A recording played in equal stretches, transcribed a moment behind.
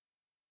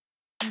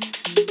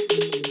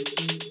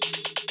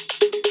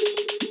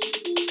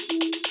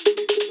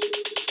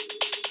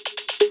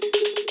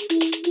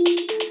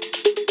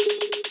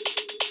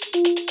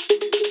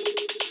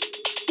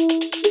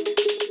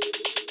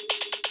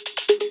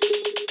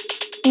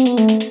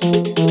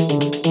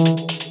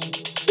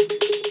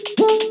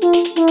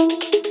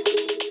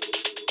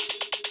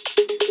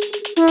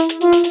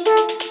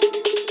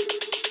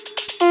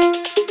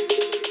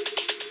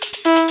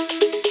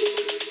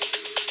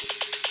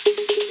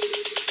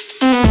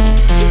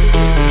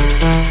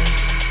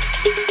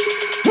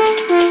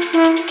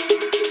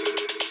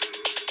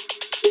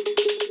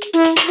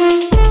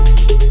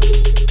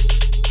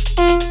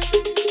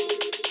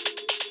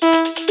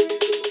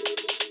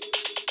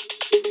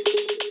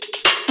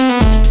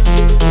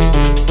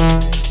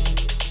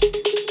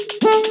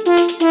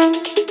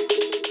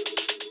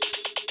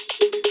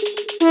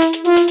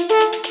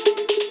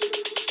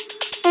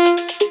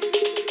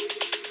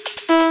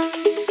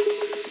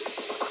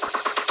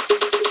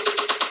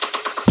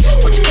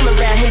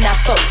here not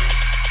for.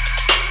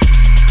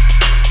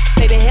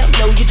 Baby, hell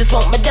no, you just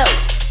want my dough.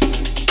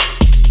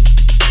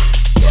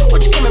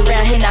 What you coming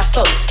around here not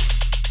for?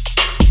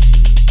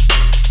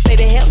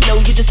 Baby, hell no,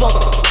 you just want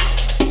my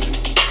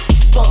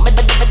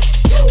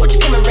what you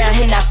coming around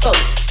here not for?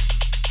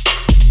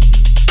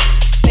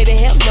 Baby,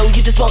 hell no,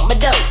 you just want my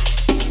dough.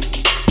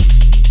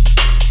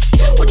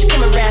 What you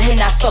coming around here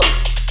not for?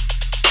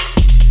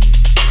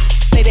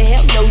 Baby,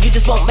 hell no, you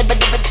just want my dough,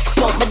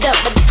 want my dough.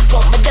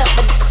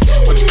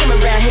 What you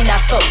coming around here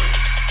not for?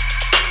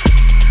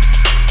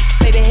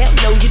 Baby, hell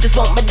no, you just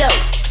want my dough.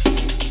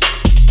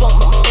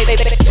 Baby,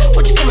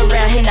 what you coming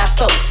around here not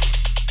for?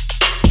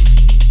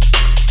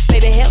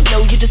 Baby, hell no,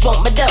 you just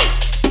want my dough.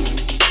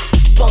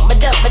 Want my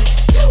dough.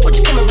 What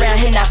you coming around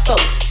here not for?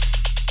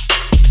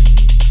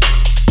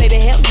 Baby,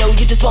 hell no,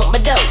 you just want my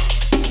dough.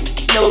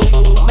 No,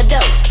 my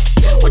dough.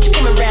 What you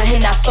coming around here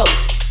not for?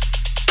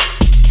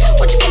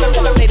 What you coming,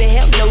 baby,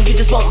 hell no, you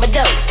just want my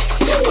dough.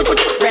 What you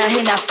around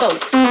here not for?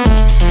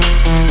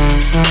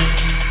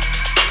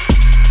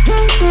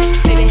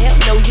 Baby, hell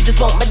no, you just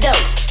want my dough.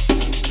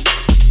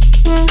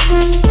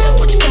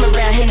 What you coming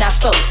around here not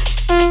for?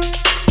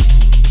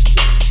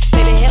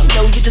 Baby, hell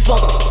no, you just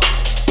want my dough.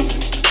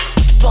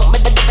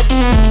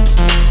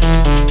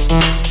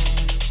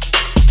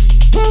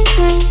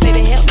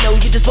 Baby, hell no,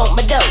 you just want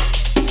my dough.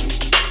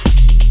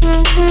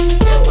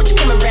 What you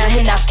coming around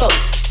here not for?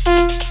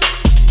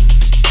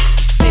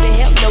 Baby,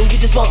 hell no, you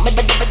just want my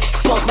dough.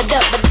 Want my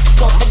dough.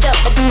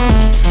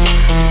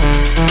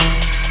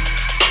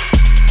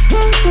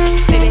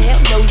 Baby,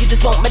 hell no, you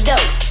just want my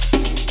dough.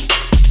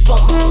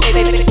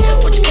 Baby,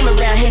 what you coming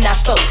around here not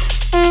for?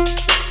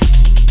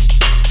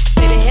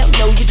 Baby, hell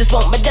no, you just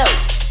want my dough.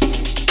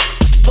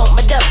 Want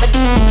my dough.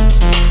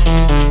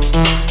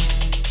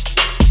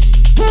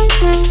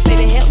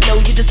 Baby, hell no,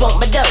 you just want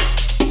my dough.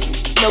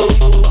 No,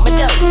 my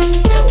dough.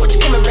 What you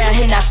coming around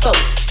here not for?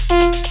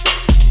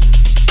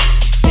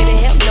 Baby,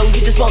 hell no,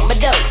 you just want my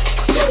dough.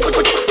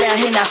 What you around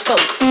here not for?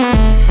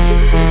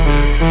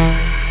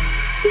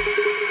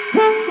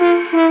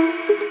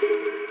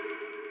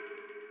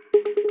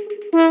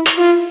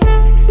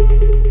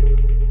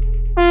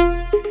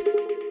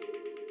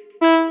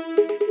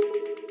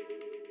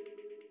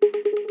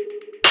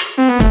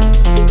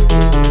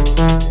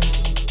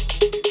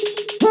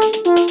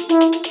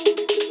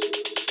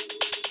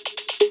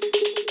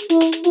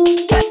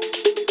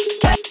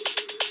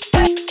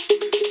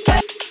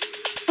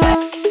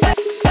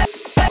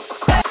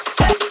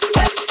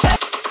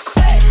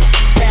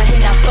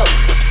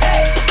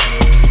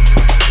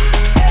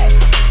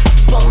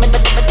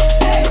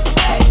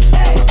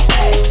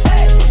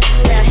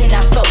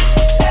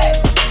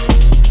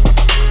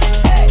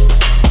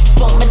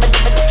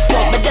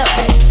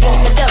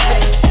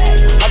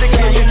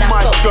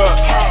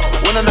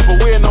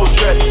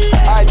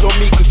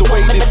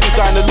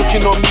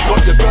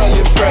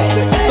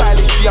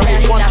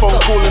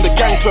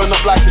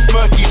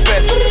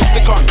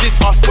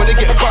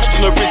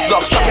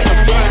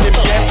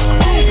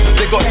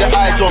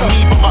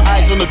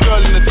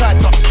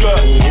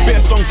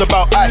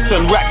 About ice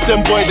and racks,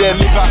 them boy there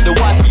live out the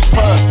wifey's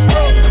purse.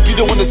 You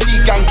don't wanna see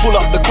gang pull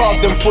up the cars,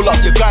 then full up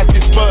your guys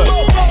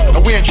disperse.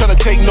 And we ain't tryna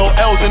take no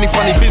L's, any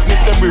funny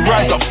business, then we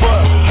rise up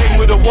first. Came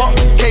with a what?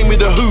 Came with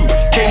a who?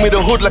 Came with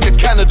a hood like a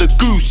Canada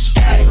goose.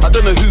 I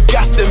don't know who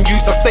gassed them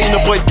youths, I stain the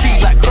boys'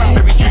 teeth like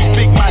cranberry juice.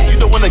 Big man, you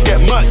don't wanna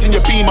get murked in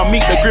your beam, I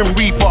meet the Grim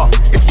Reaper.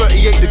 It's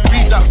 38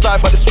 degrees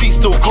outside, but the street's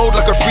still cold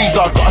like a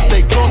freezer. Gotta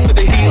stay close to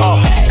the heater.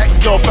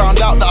 Ex-girl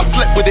found out that I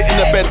slept with it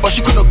in the bed, but she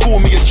couldn't call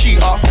me a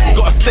cheater.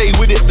 Gotta stay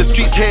with it, the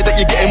streets hear that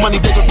you're getting money,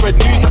 they gon' spread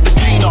news like the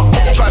cleaner.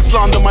 Try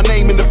slander my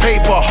name in the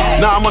paper,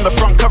 now I'm on the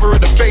front cover of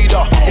the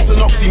Fader. It's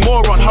an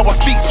oxymoron, how I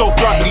speak so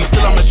bluntly,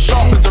 still I'm as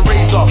sharp as a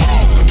razor.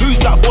 Who's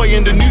that boy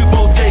in the new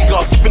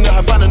Bottega, sipping the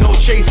Havana, no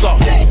chaser?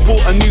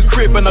 Bought a new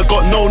crib and I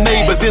got no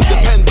neighbours,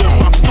 independent,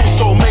 I'm still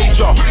so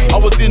major. I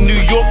was in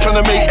New York trying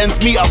to make ends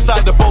meet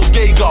outside the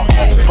Bodega.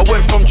 I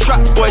went from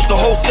trap boy to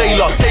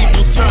wholesaler,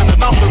 tables turn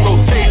and I'm the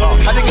rotator.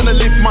 How they gonna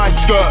lift my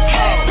skirt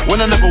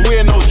when I never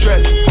wear no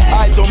dress?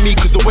 Eyes on me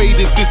cause the way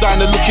this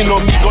designer looking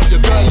on me got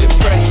your girl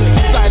impressed.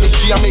 Stylish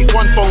G, I make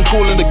one phone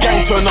call and the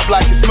gang turn up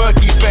like it's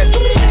Murky Fest.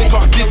 They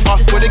can't diss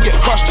us where they get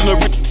crushed in the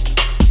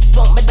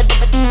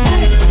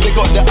They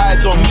got their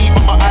eyes on me,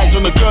 but my eyes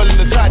on the girl in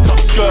the tight top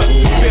skirt.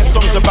 Bare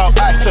songs about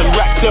ice and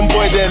racks, them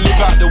boy there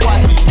live out the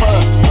wifey's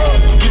purse.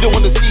 You don't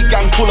wanna see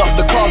gang pull up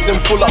the cars, then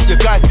full up your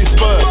guys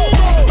disperse.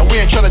 And we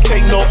ain't tryna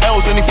take no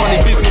L's, any funny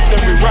business, then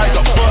we rise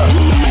up first.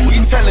 What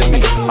you telling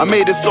me? I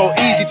made it so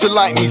easy to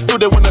like me, still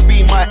they wanna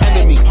be my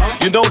enemy.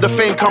 You know the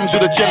fame comes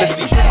with a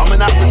jealousy. I'm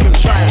an African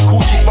giant,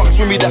 cool she fucks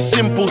with me, that's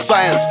simple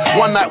science.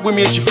 One night with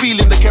me and she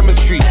feeling the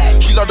chemistry.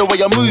 She love the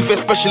way I move,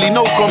 especially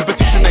no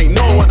competition, ain't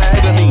no one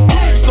ahead of me.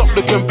 Stop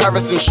the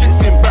comparison,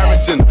 shit's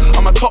embarrassing.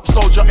 I'm a top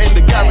soldier in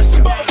the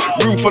garrison.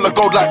 Room full of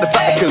gold like the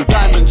Vatican.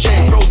 Diamond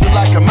chain frozen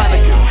like a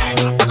mannequin.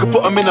 I could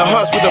put 'em in a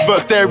hearse with a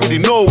verse, they already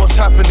know what's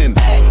happening.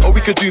 Or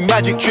we could do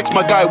magic tricks,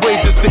 my guy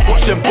wave the stick,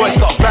 watch them boys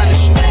start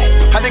vanishing.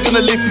 How they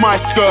gonna lift my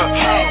skirt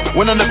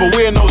when I never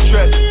wear no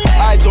dress?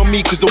 Eyes on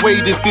me, cause the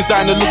way this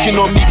designer looking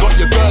on me got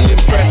your girl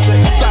impressed.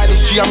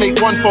 Stylish G, I make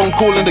one phone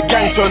call and the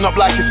gang turn up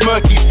like it's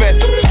Murky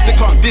Fest. They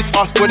can't diss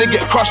us, boy, they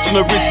get crushed in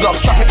the wrist, love,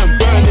 strap it and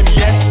burn him,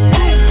 yes.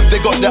 They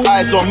got their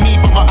eyes on me,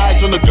 but my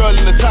eyes on the girl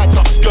in the tight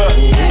up skirt.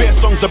 Better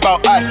songs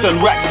about ice and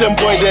racks, them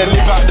boy there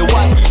live out the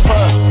wifey's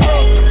purse.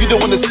 You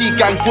don't wanna see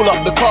gang pull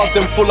up the cars,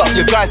 then full up,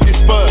 your guys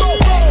disperse.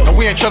 And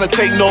we ain't tryna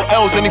take no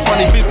L's, any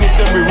funny business,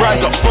 then we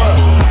rise up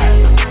first.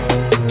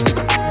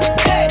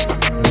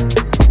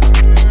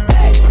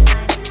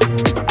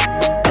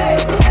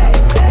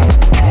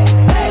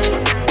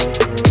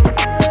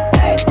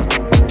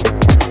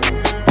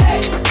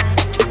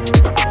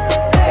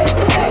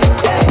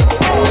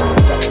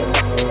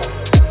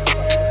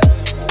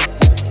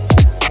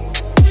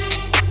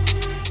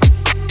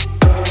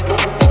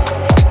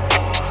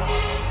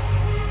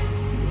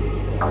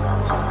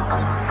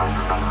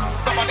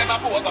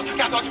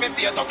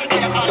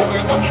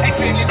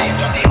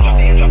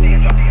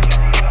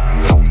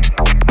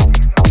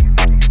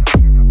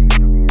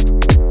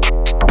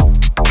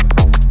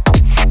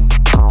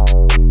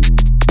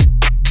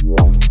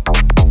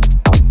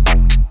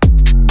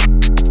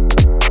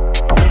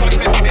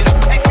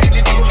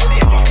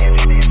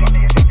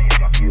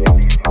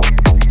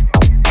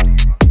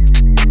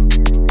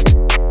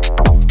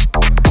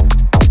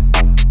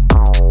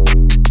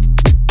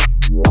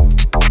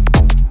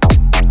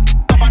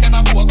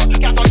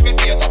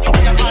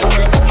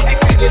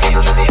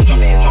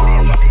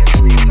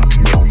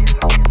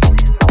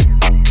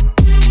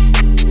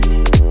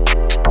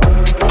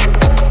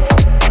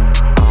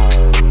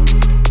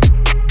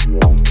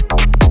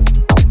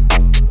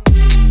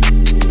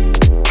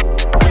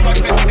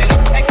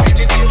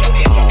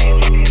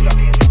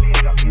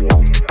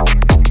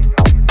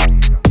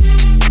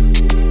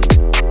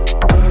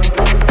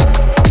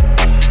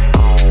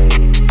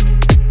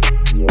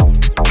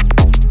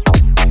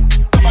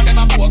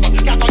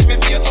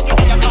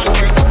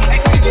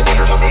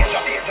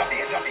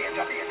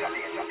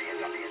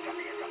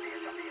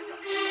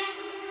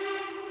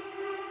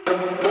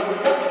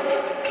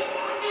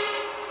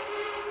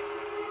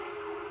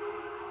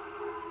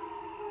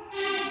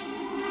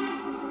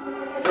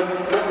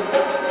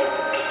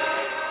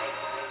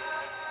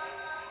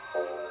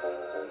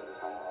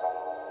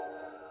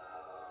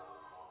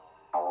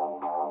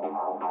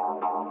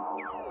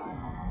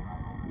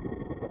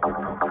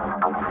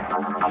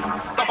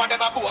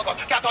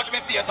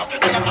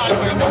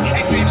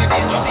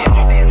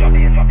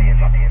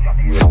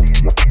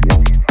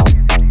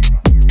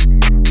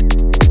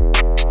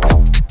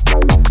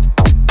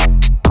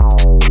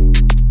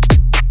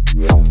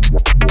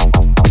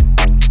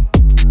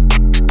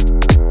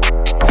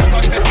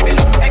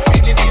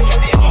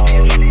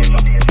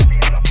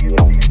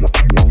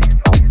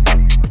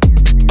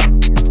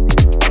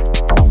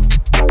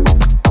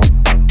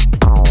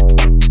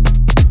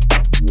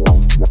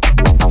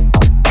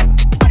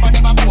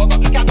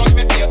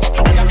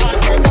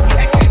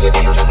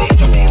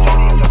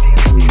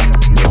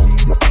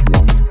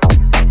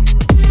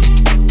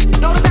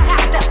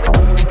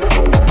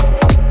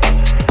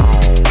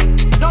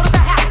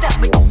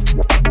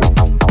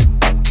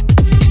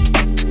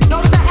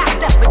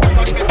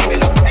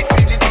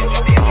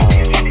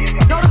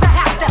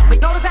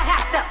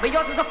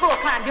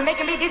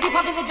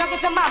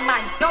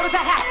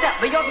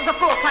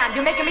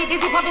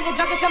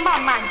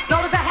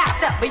 Notice I have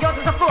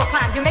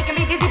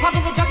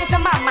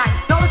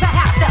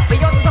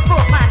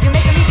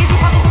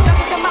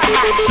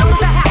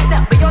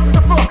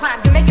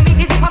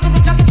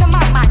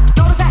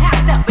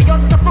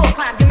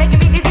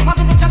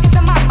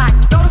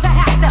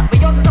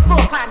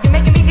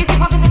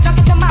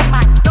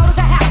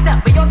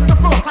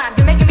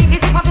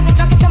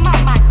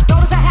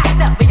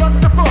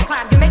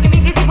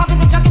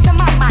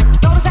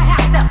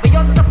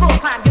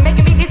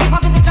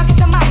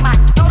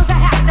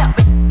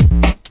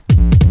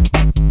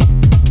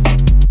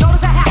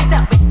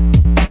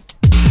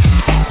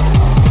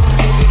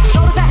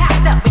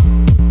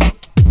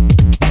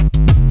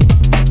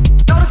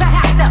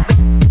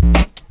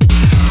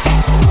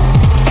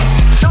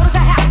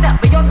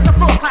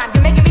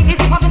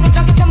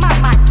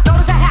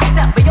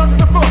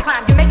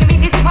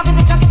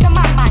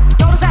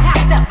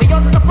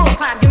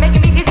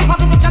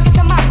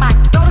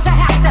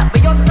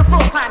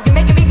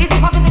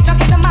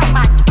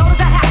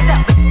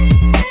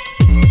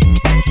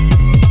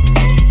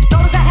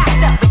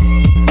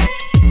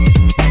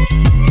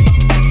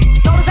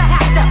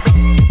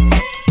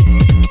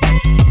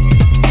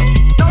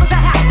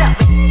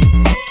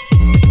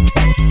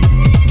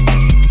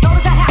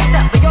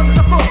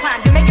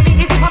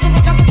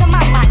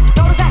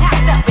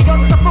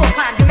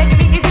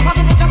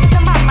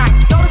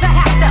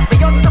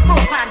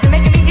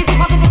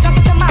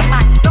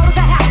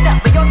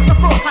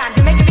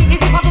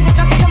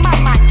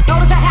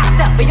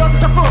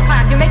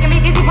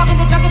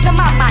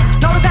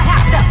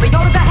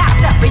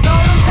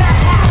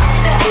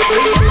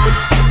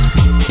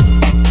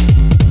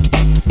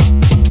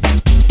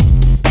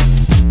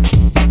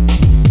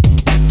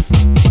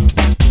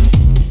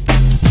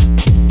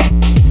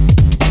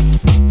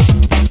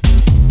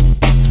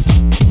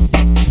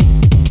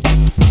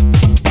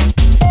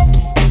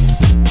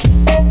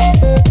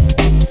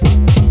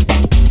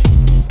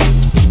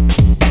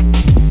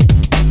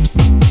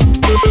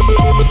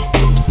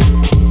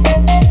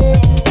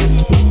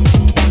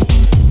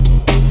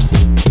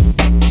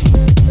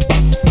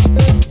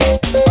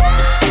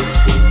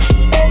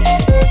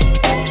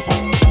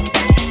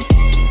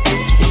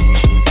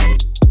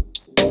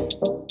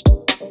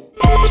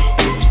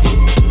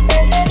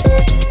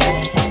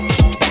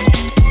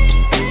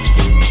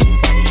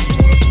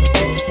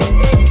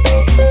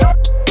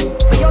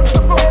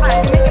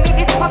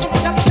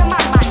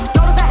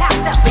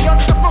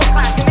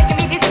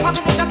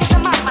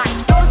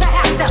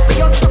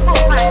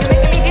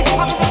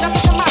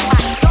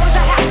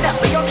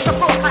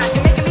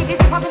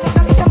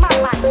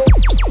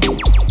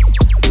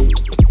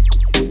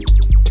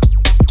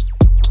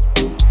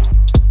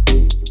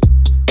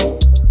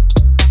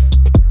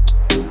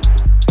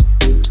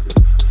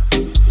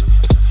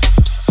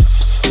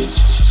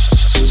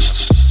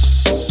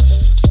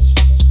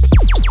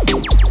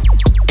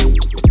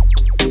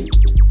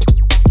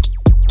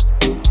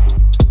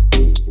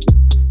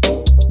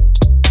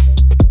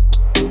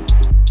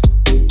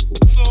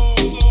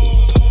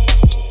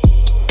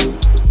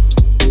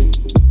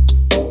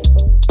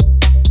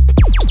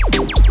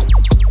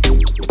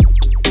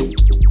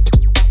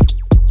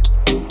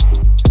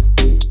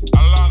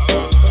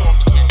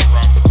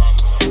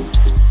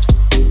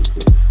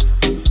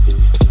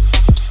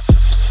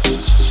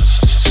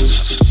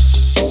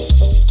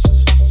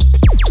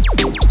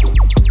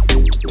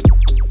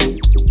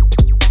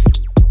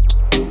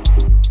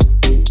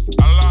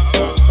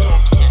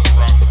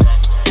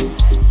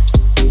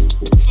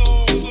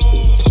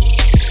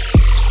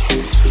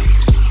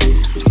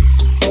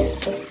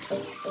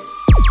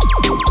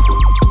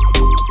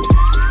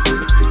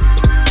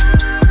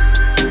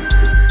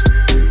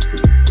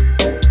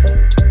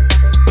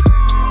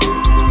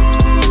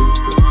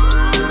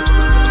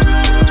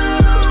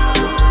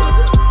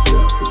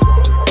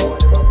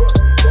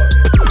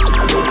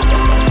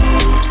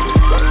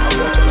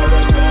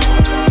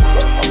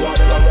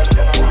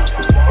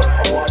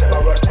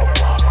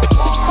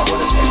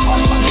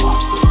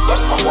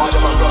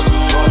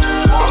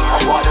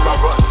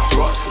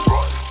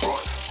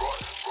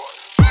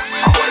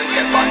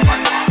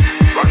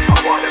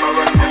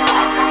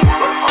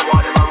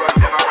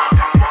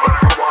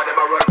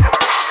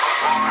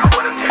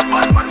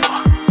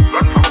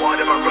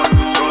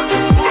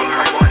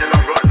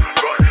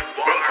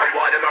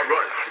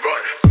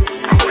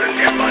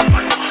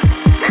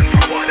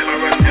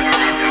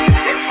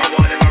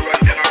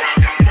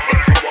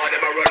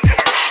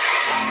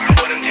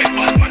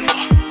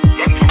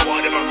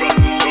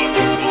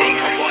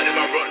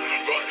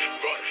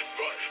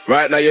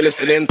Right now you're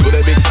listening to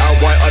the big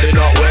sound boy of the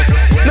Northwest.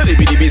 No the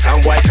BDB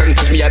sound boy can't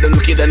test me. I don't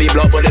look at any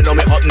block, but they know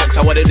me up next.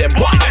 I wanted them.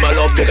 Why them I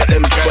love, they got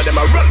them dread. But them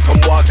I run from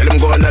war till them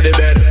going to the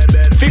bed.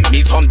 Think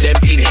me from them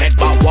in head,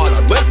 but wall.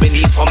 Well, me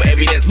need some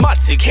evidence.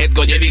 Mad sick head,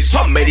 God, you need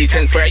some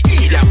medicine for I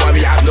eat. That's why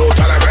me have no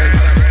tolerance.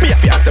 Me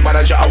have to ask the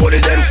manager, I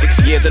wanted them 6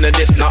 years and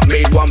this not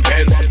made 1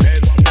 pence.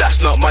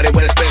 That's not money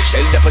when it's spent.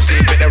 Shell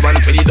deposit, better run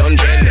for the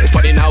dungeon. It's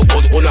funny now,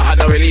 cause Una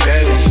had no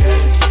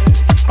relevance.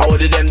 I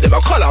wanted them I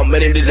call out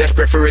men in the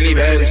desperate for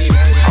relevance.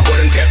 I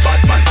wouldn't get bad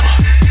man for.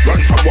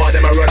 Run from war,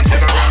 them I run from.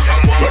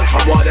 Run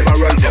from war, them I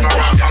run from.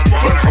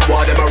 Run from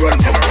war, them I run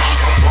from.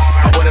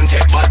 I wouldn't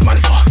take bad man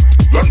for.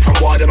 Run from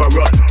war, them I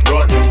run.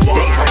 Run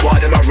from war,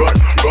 them I run.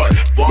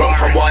 Run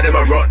from war, them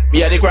I run.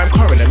 Me a the grand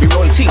coroner, me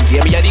run things.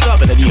 Yeah, me a the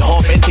governor, the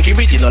authentic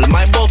original.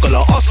 My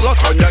buggler, hustler,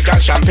 cognac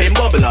and champagne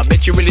bubbler.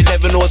 Bet you really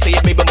never know, say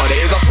your baby mother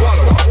is a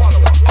swallower.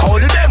 How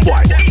do them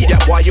boy?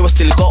 That why you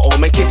still got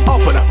home and kiss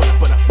up with her.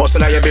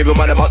 Bustin' out your baby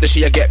mother about the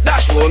she a get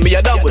dash with me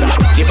a done with her.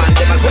 The man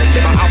them as well,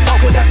 them a have fun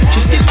with her.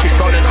 She still fish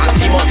round and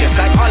auntie mom just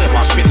like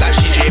Oliver. Spit like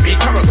she JB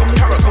Carragher.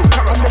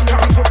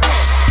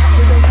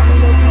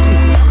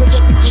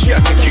 She a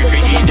take you for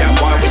eat that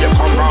boy when you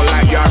come round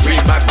like you're a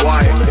real bad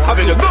boy.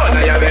 Having a gun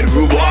on your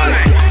bedroom boy.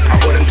 I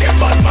wouldn't take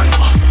bad man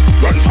for.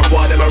 Run from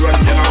war, them I run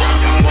from.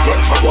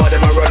 Run from war,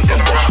 them I run from.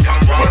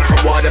 Run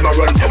from war, them I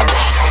run from.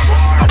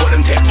 I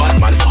wouldn't take bad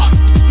man for.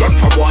 Run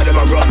from war,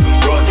 them I run.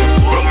 Run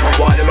from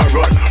war, them I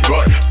run.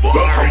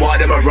 Run from war,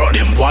 them I run.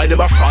 Them boy, them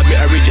a fraud, me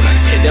original.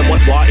 Say them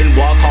want war in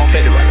war, call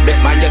federal.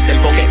 Best mind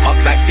yourself, forget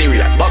box like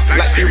cereal. Box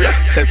like cereal.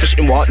 Selfish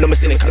in war, no me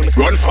cynical.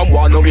 Run from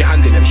war, no we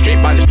handle them. Straight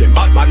banish them.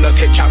 Bad man, no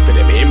take chat for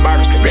them.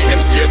 Embarrass them. Make them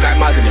serious like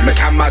Madeline. Me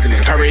can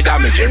Madeline. Carry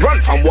damage.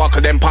 Run from war,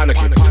 cause them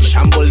panicking.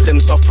 Shamble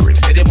them suffering.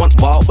 Say they want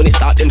war when they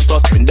start them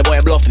stuttering. The boy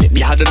bluffing it. Me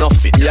had enough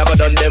of it. Me have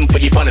done them for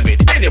the fun of it.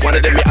 Any one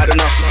of them, me had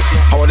enough of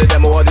it. I wanted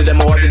them, I wanted them,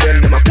 I wanted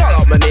them. Them a call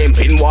out my name,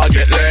 pin war,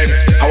 get learned.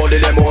 I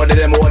wanted them, I wanted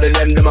them, I wanted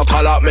them. Them a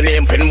call out my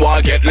name, pin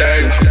war, get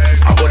learned.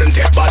 I wouldn't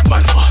take bad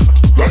man for.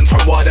 Run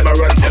from war, them I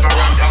run from.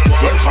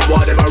 Run from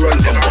war, them I run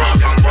from.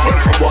 Run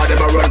from war,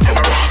 them I run from.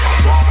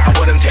 I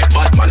wouldn't take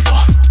bad man for.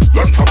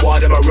 Run from war,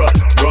 them I run.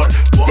 Run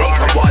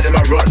from war, them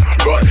I run.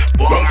 Run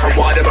from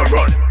war, them I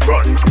run.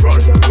 Run.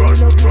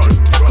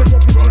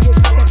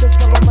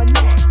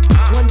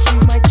 One, two,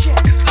 my check.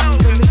 I'm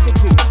the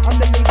mystical. I'm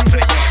the lady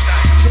with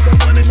so they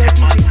wanna know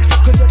me.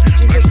 Cause I'm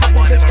pitching this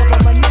hot, let's cover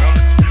my neck.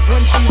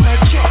 One, two, my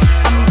check.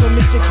 I'm the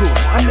mystical.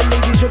 I'm the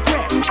ladies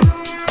regret.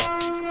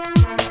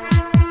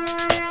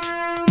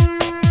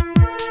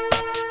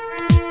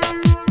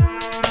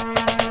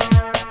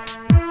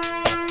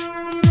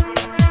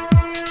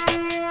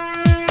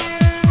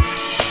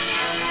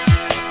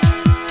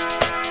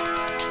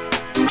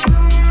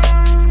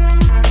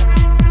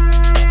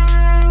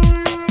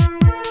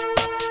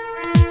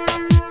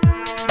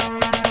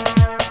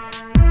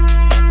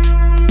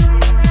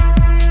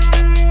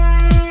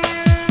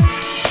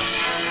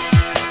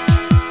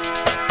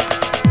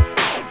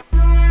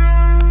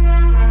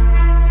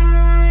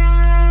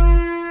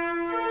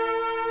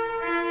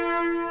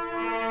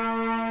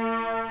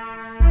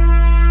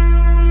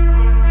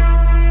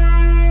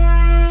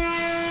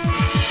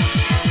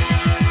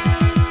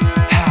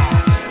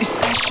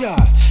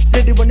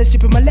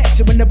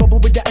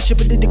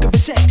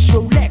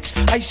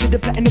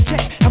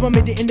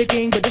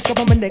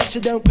 So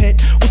don't pet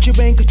what you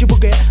ain't, cause you will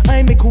get. I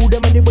ain't make cool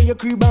them anyway, your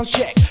crew bounce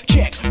check.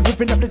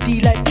 Ripping up the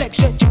D like flex,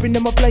 dripping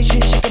in my fly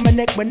shit, shaking my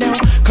neck. But now,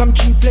 come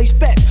to place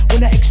bets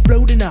when I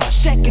explode in a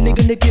second, they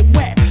gonna get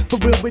wet. For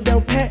real, we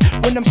don't pet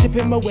when I'm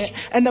sipping my wet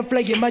and I'm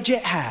flying my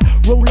jet high.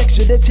 Rolex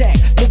with the tech,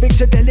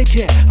 lyrics are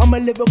delicate. I'm a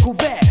lyrical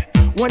vet.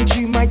 1,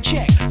 2, my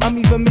check. I'm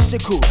even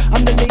mystical.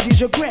 I'm the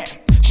ladies' regret.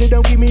 So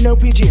don't give me no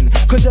pigeon,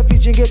 cause a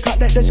pigeon get cut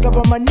like the scarf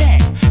on my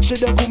neck. So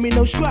don't call me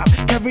no scrap,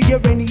 carry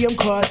uranium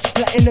cards,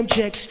 platinum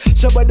checks.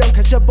 So I don't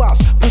catch a bus,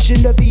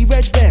 pushing the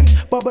V-Red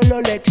Benz, bubble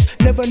Rolex,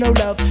 never no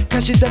love,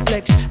 cash is the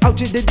flex. Out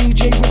to the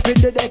DJ,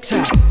 ripping the decks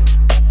out.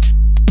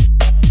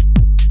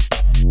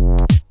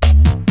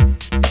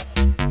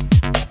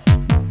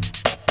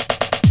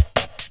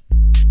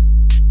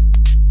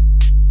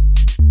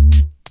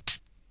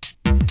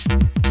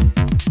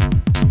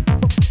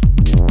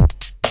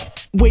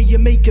 Where you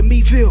making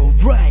me feel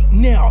right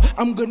now,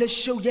 I'm gonna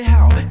show you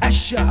how.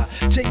 Asha,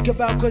 take a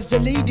bow, cause the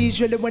ladies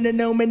really wanna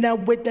know me now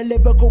with the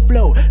lyrical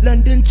flow.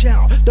 London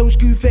town, don't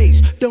screw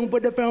face, don't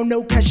bother found,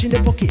 no cash in the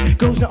pocket,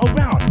 goes not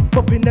around.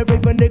 Pop in the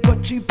rave when they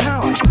got £2.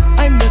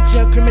 I'm not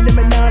a criminal,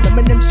 I'm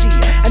an MC,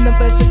 and I'm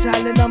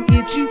versatile and I'm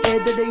here to hear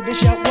the ladies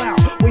shout wow.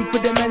 Wait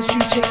for the man to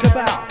take a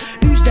bow.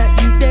 Who's that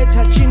you there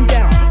touching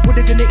down? What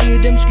they gonna hear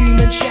them scream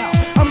and shout?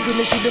 I'm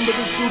gonna shoot them with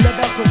it's all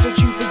about, cause the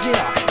truth is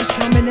here, it's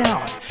coming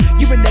out.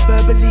 You will never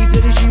believe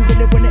that it's you when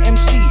they wanna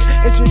MC.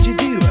 It's what you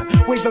do.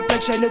 Wave a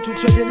flag, shine to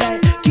the light.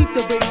 Keep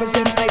the ravers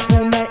them hype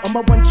all night. On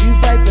my 1, 2,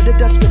 5 for the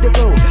dusk of the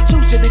go. So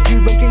say the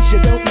cube in case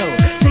you don't know.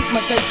 Take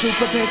my time to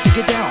prepare to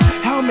get down.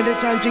 How many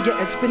times you get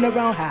and spin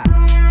around high?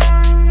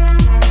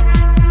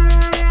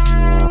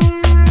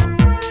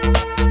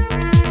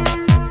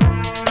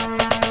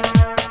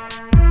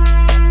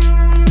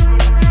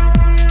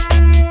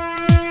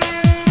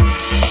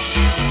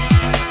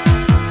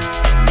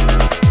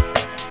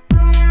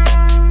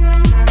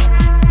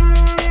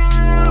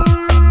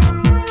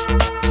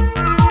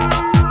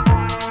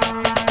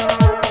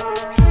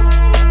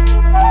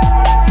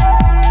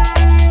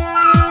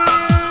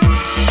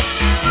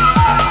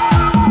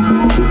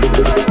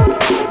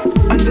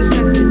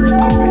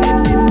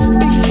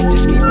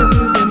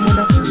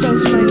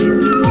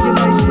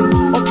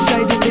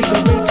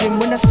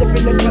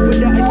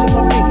 the ice in my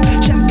ring.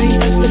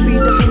 Champagne has to be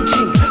the main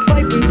thing.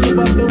 Vibrate so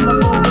I build my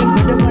own wing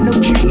with the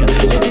 103.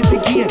 Let it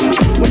begin.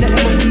 When the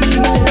MOP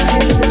sets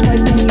in, and it's 5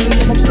 pounds swing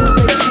and I'm still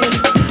racing.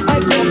 I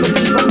can't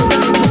believe I'm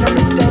moving when I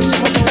look down, so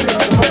my phone looks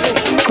to my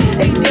face.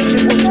 Hey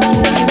DJ, what you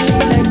doing into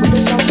my life with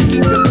the sound to keep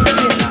it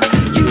moving?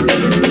 You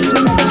know it's me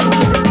tonight, so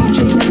when the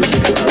DJ next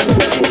to me, I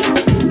won't sing.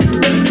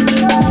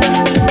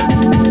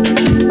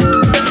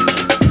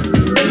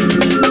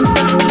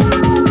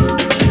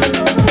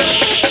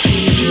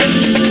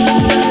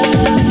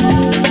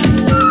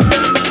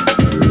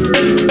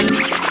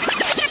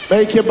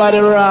 Make your body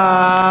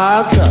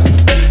rock.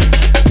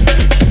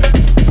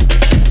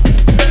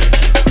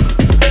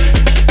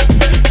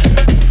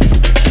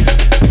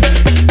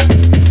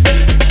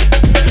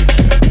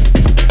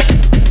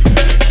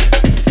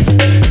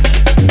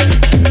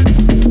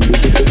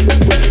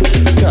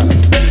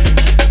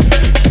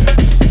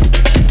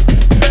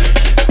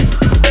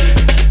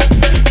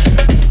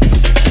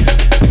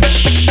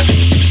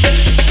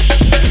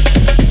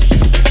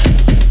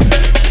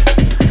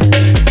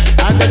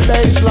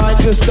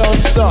 Just don't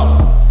stop.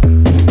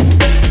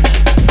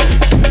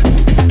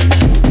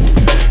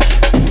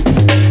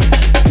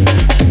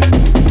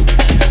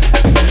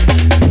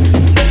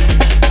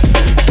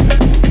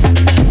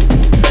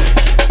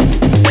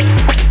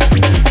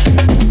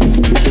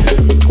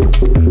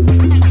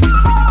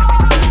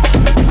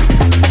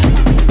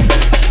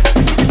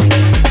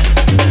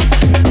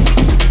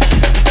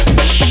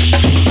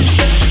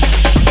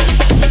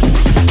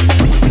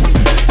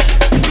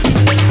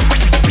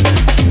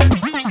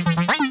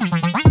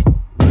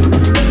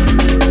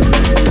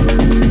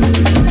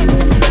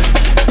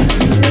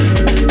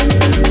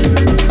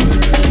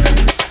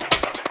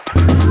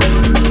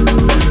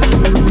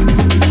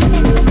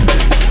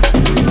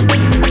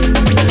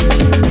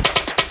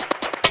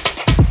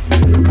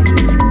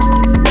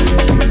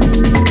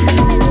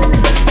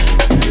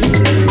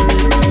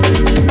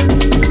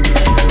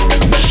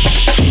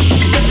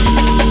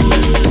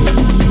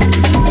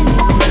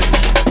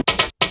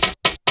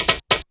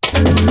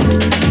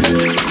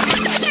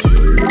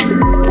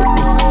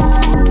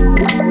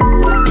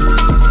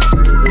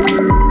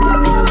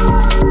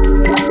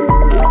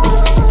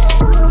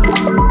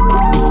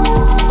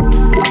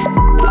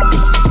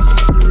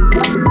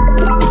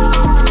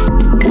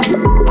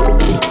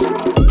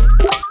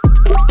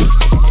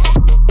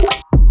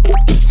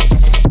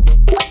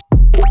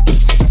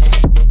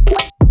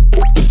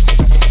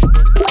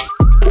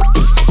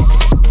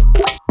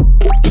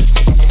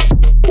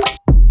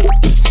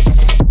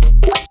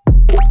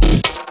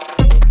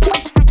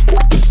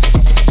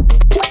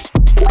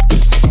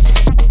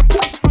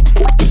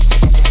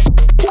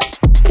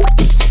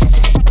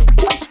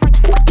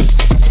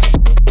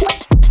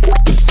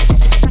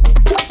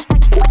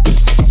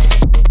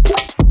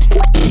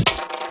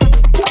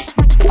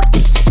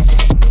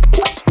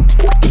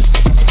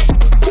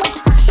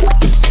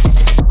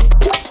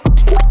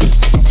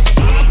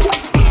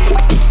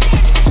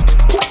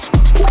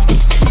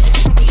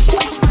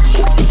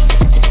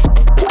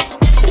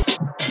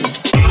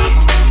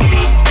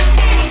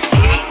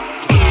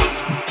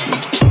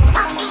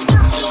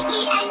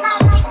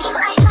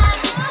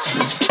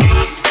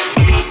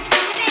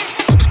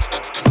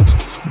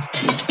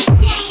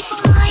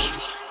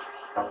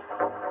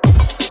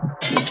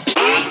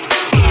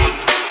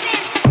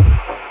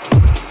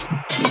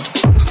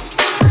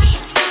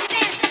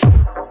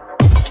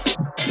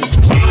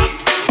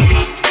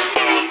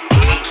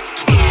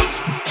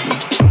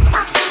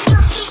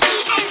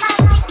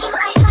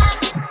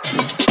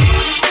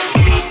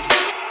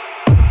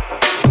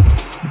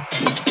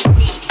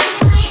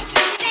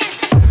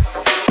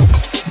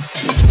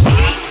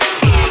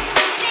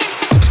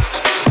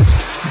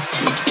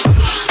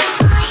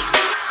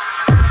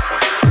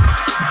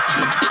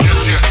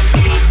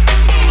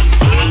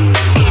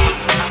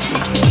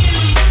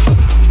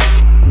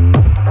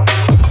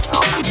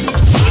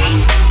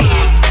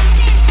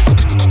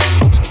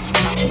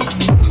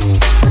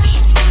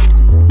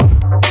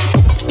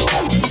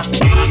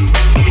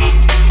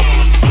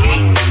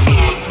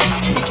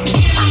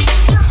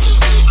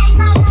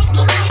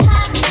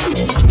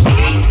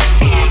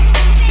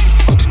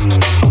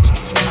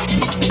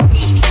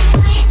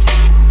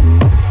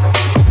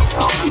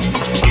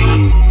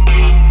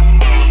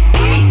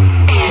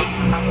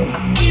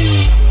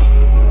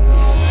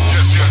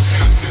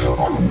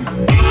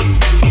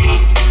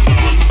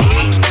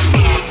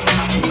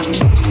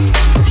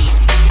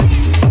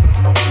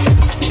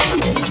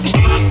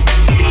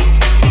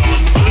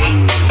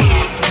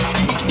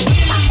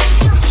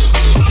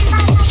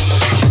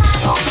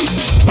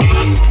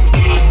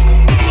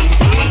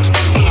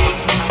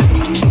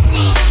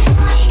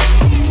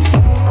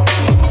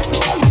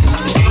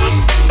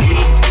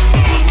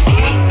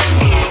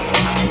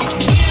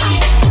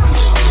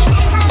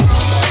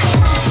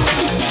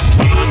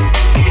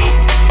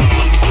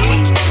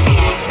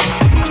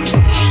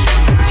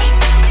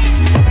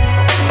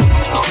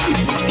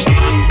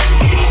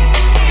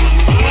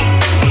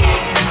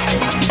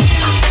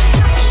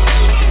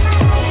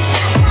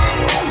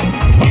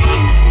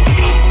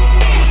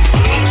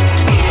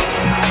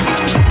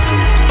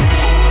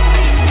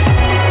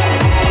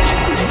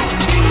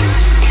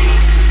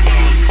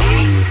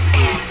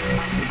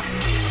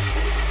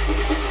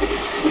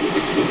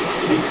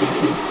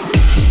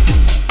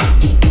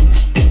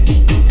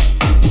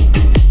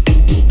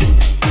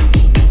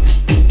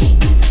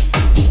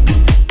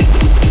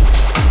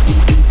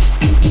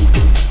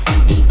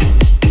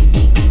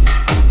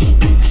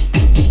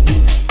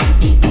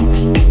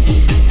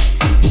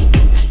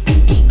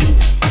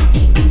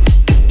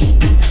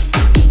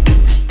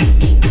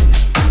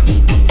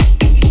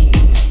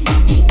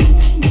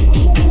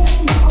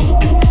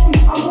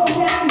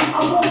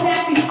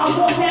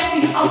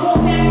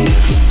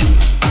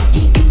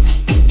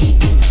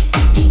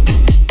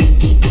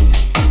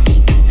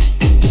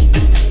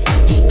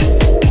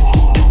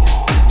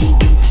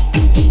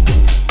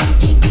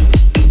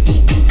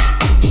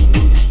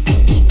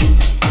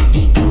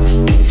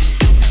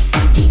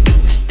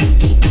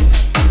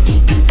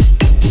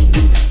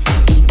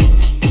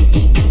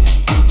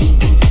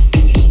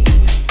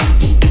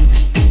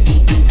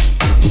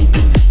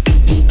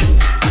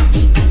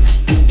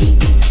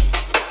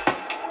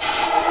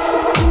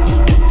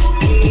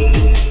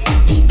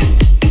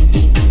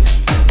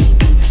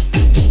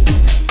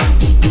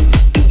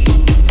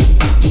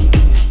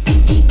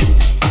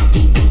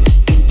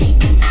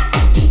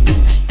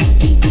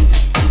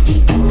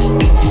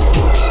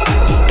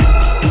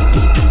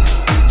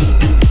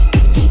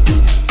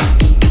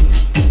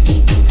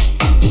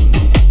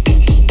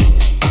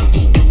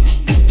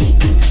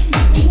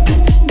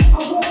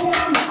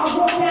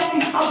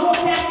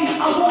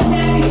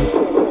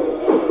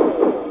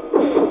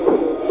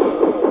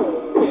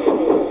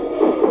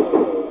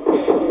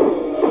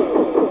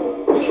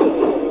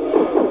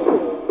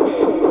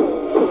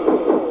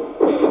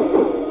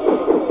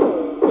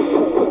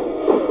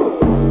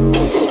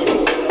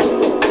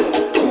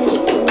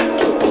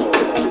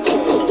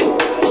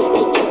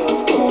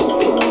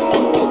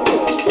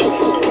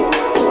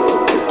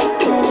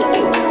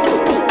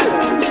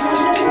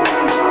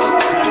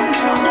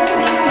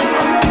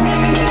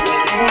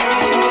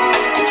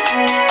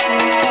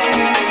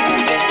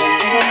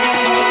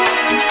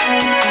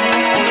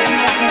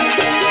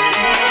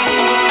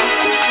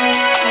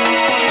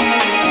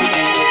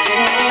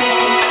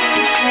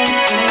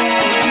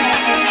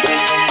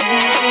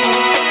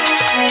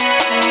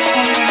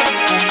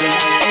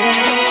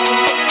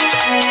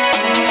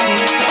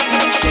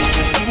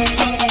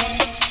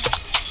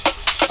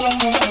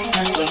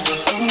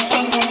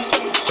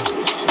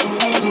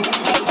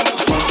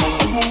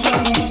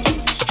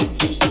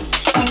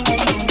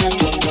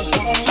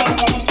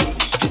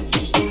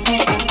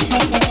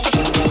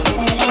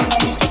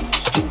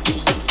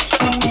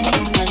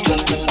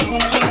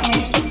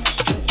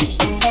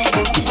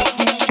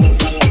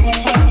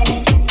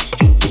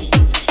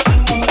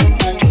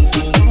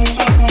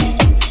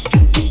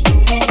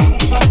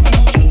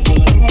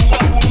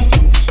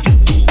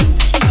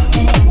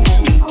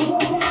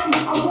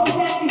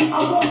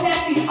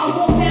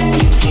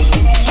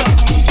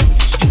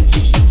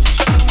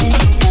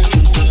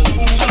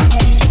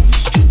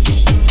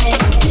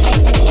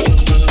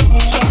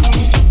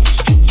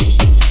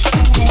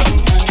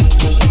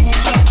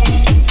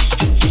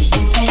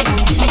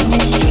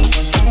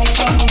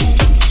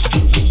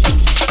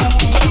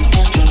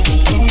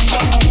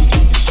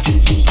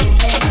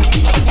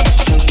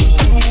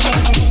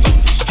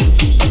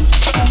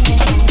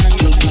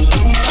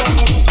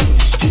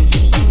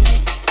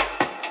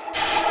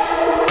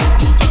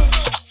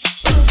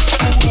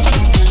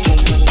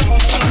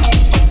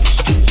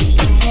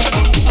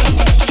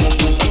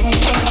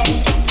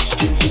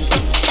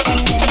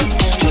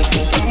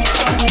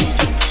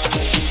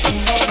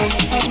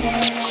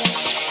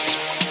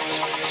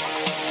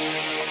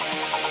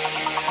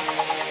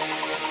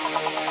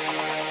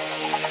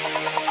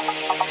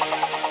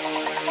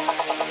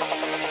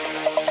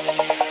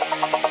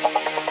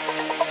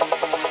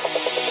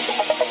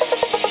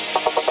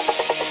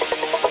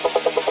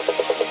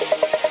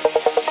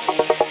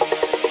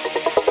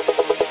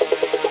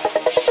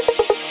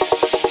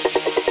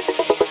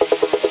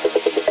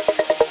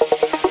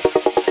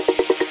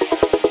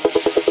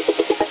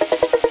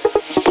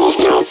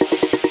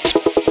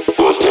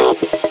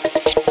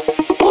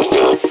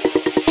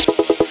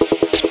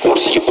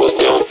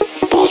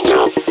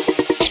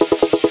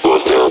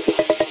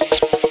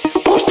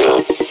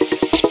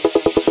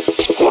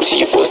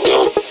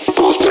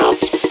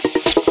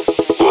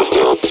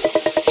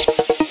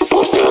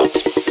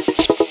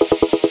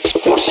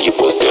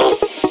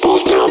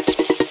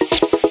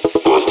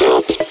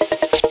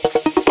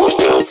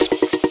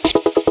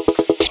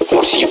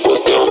 she was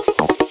down.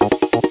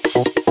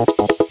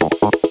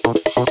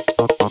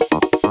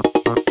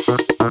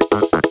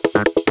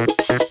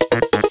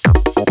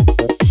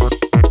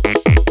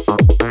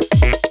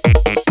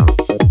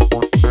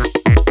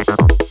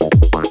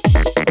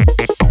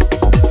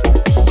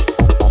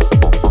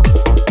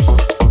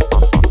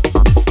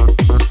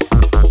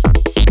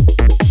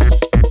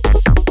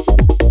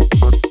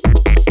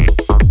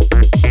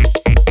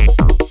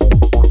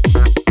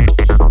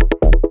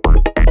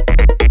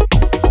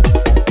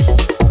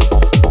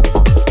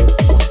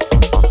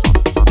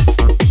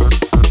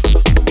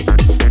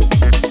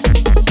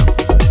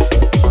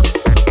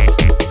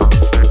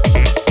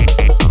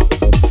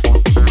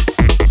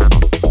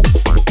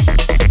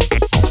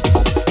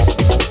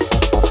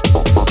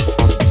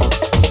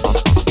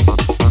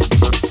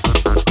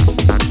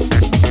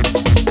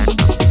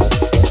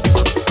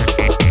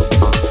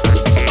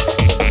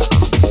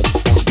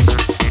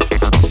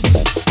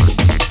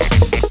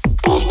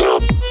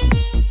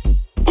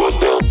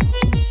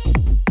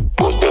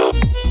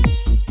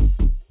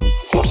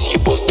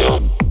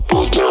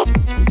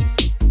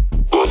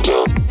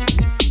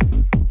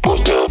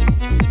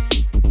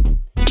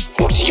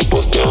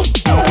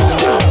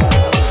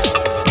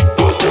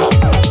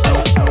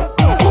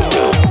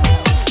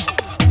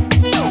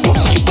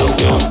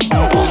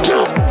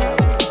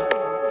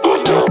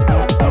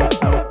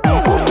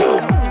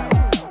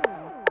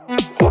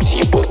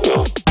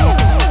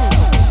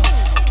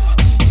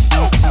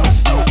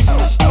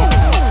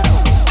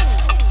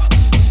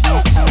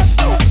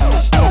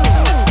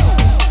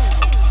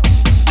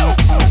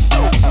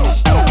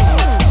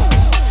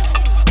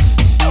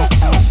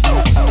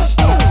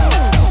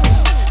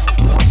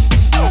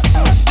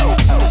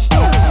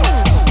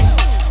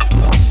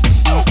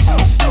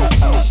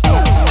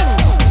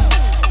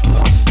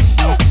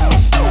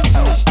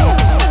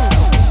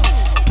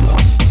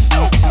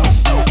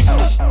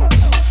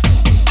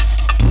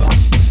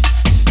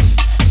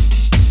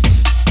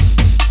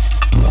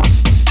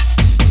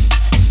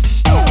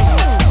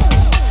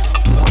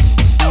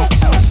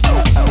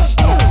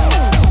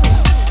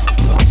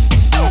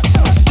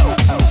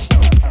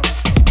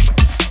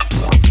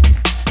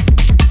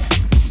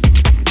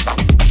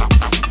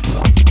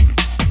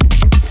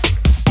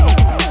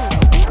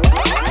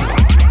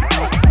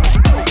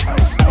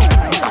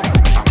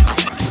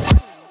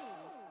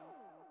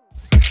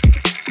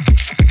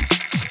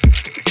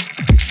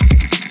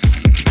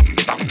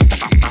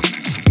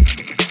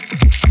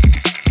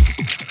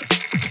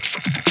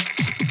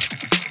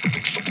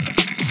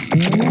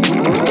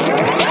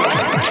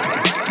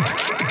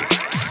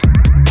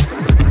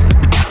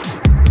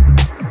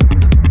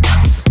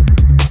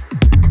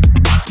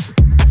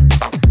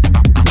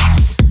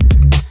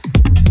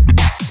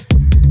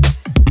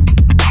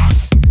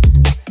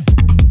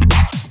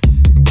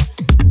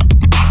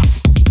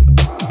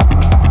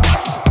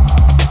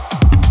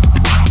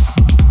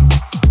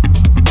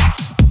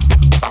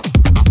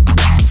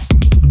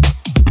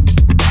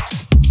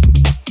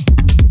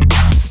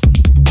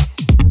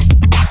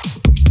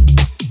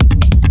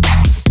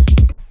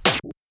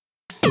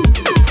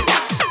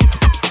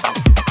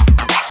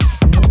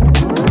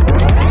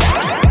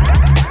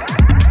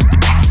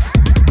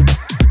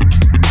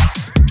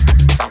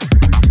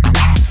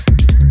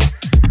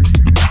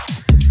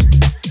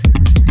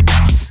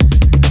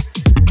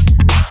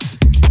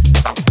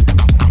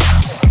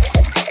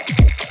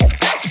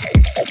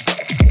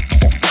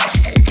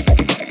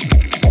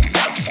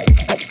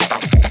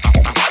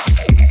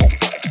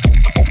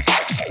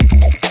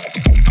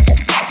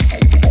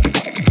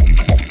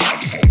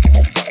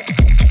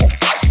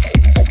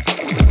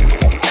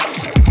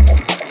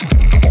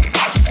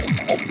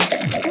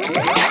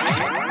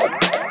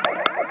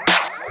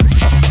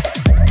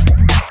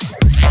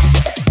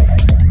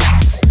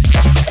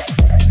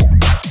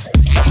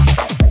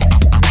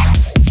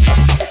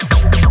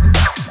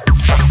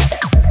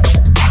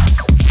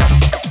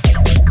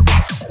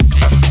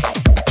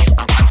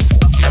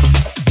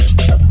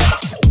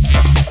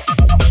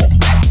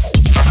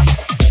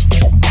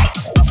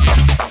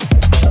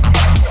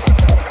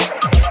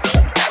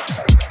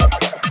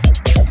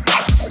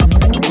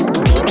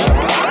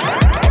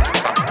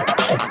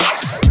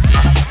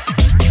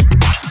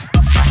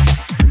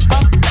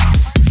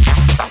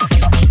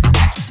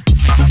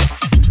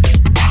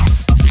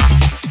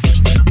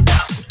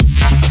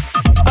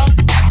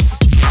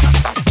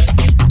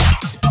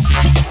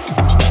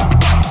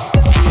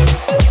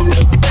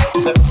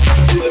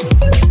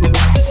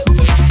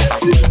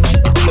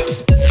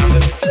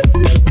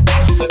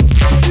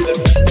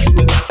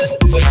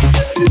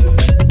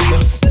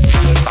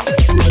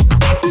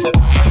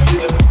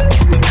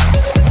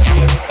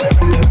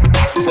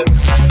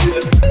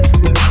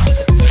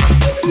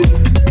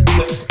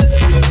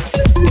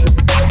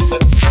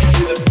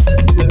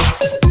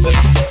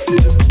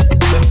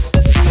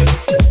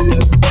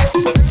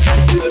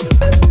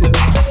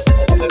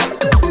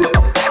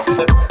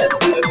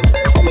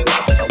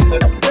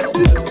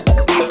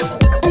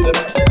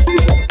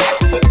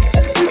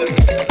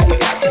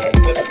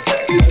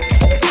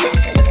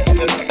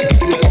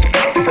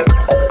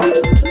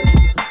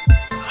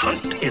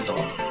 is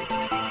on,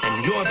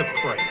 and you're the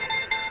prey.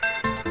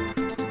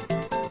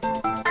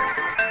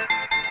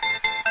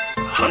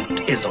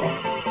 Hunt is on,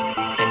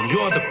 and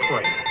you're the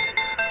prey.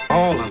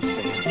 All I'm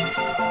saying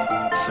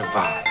is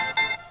survive.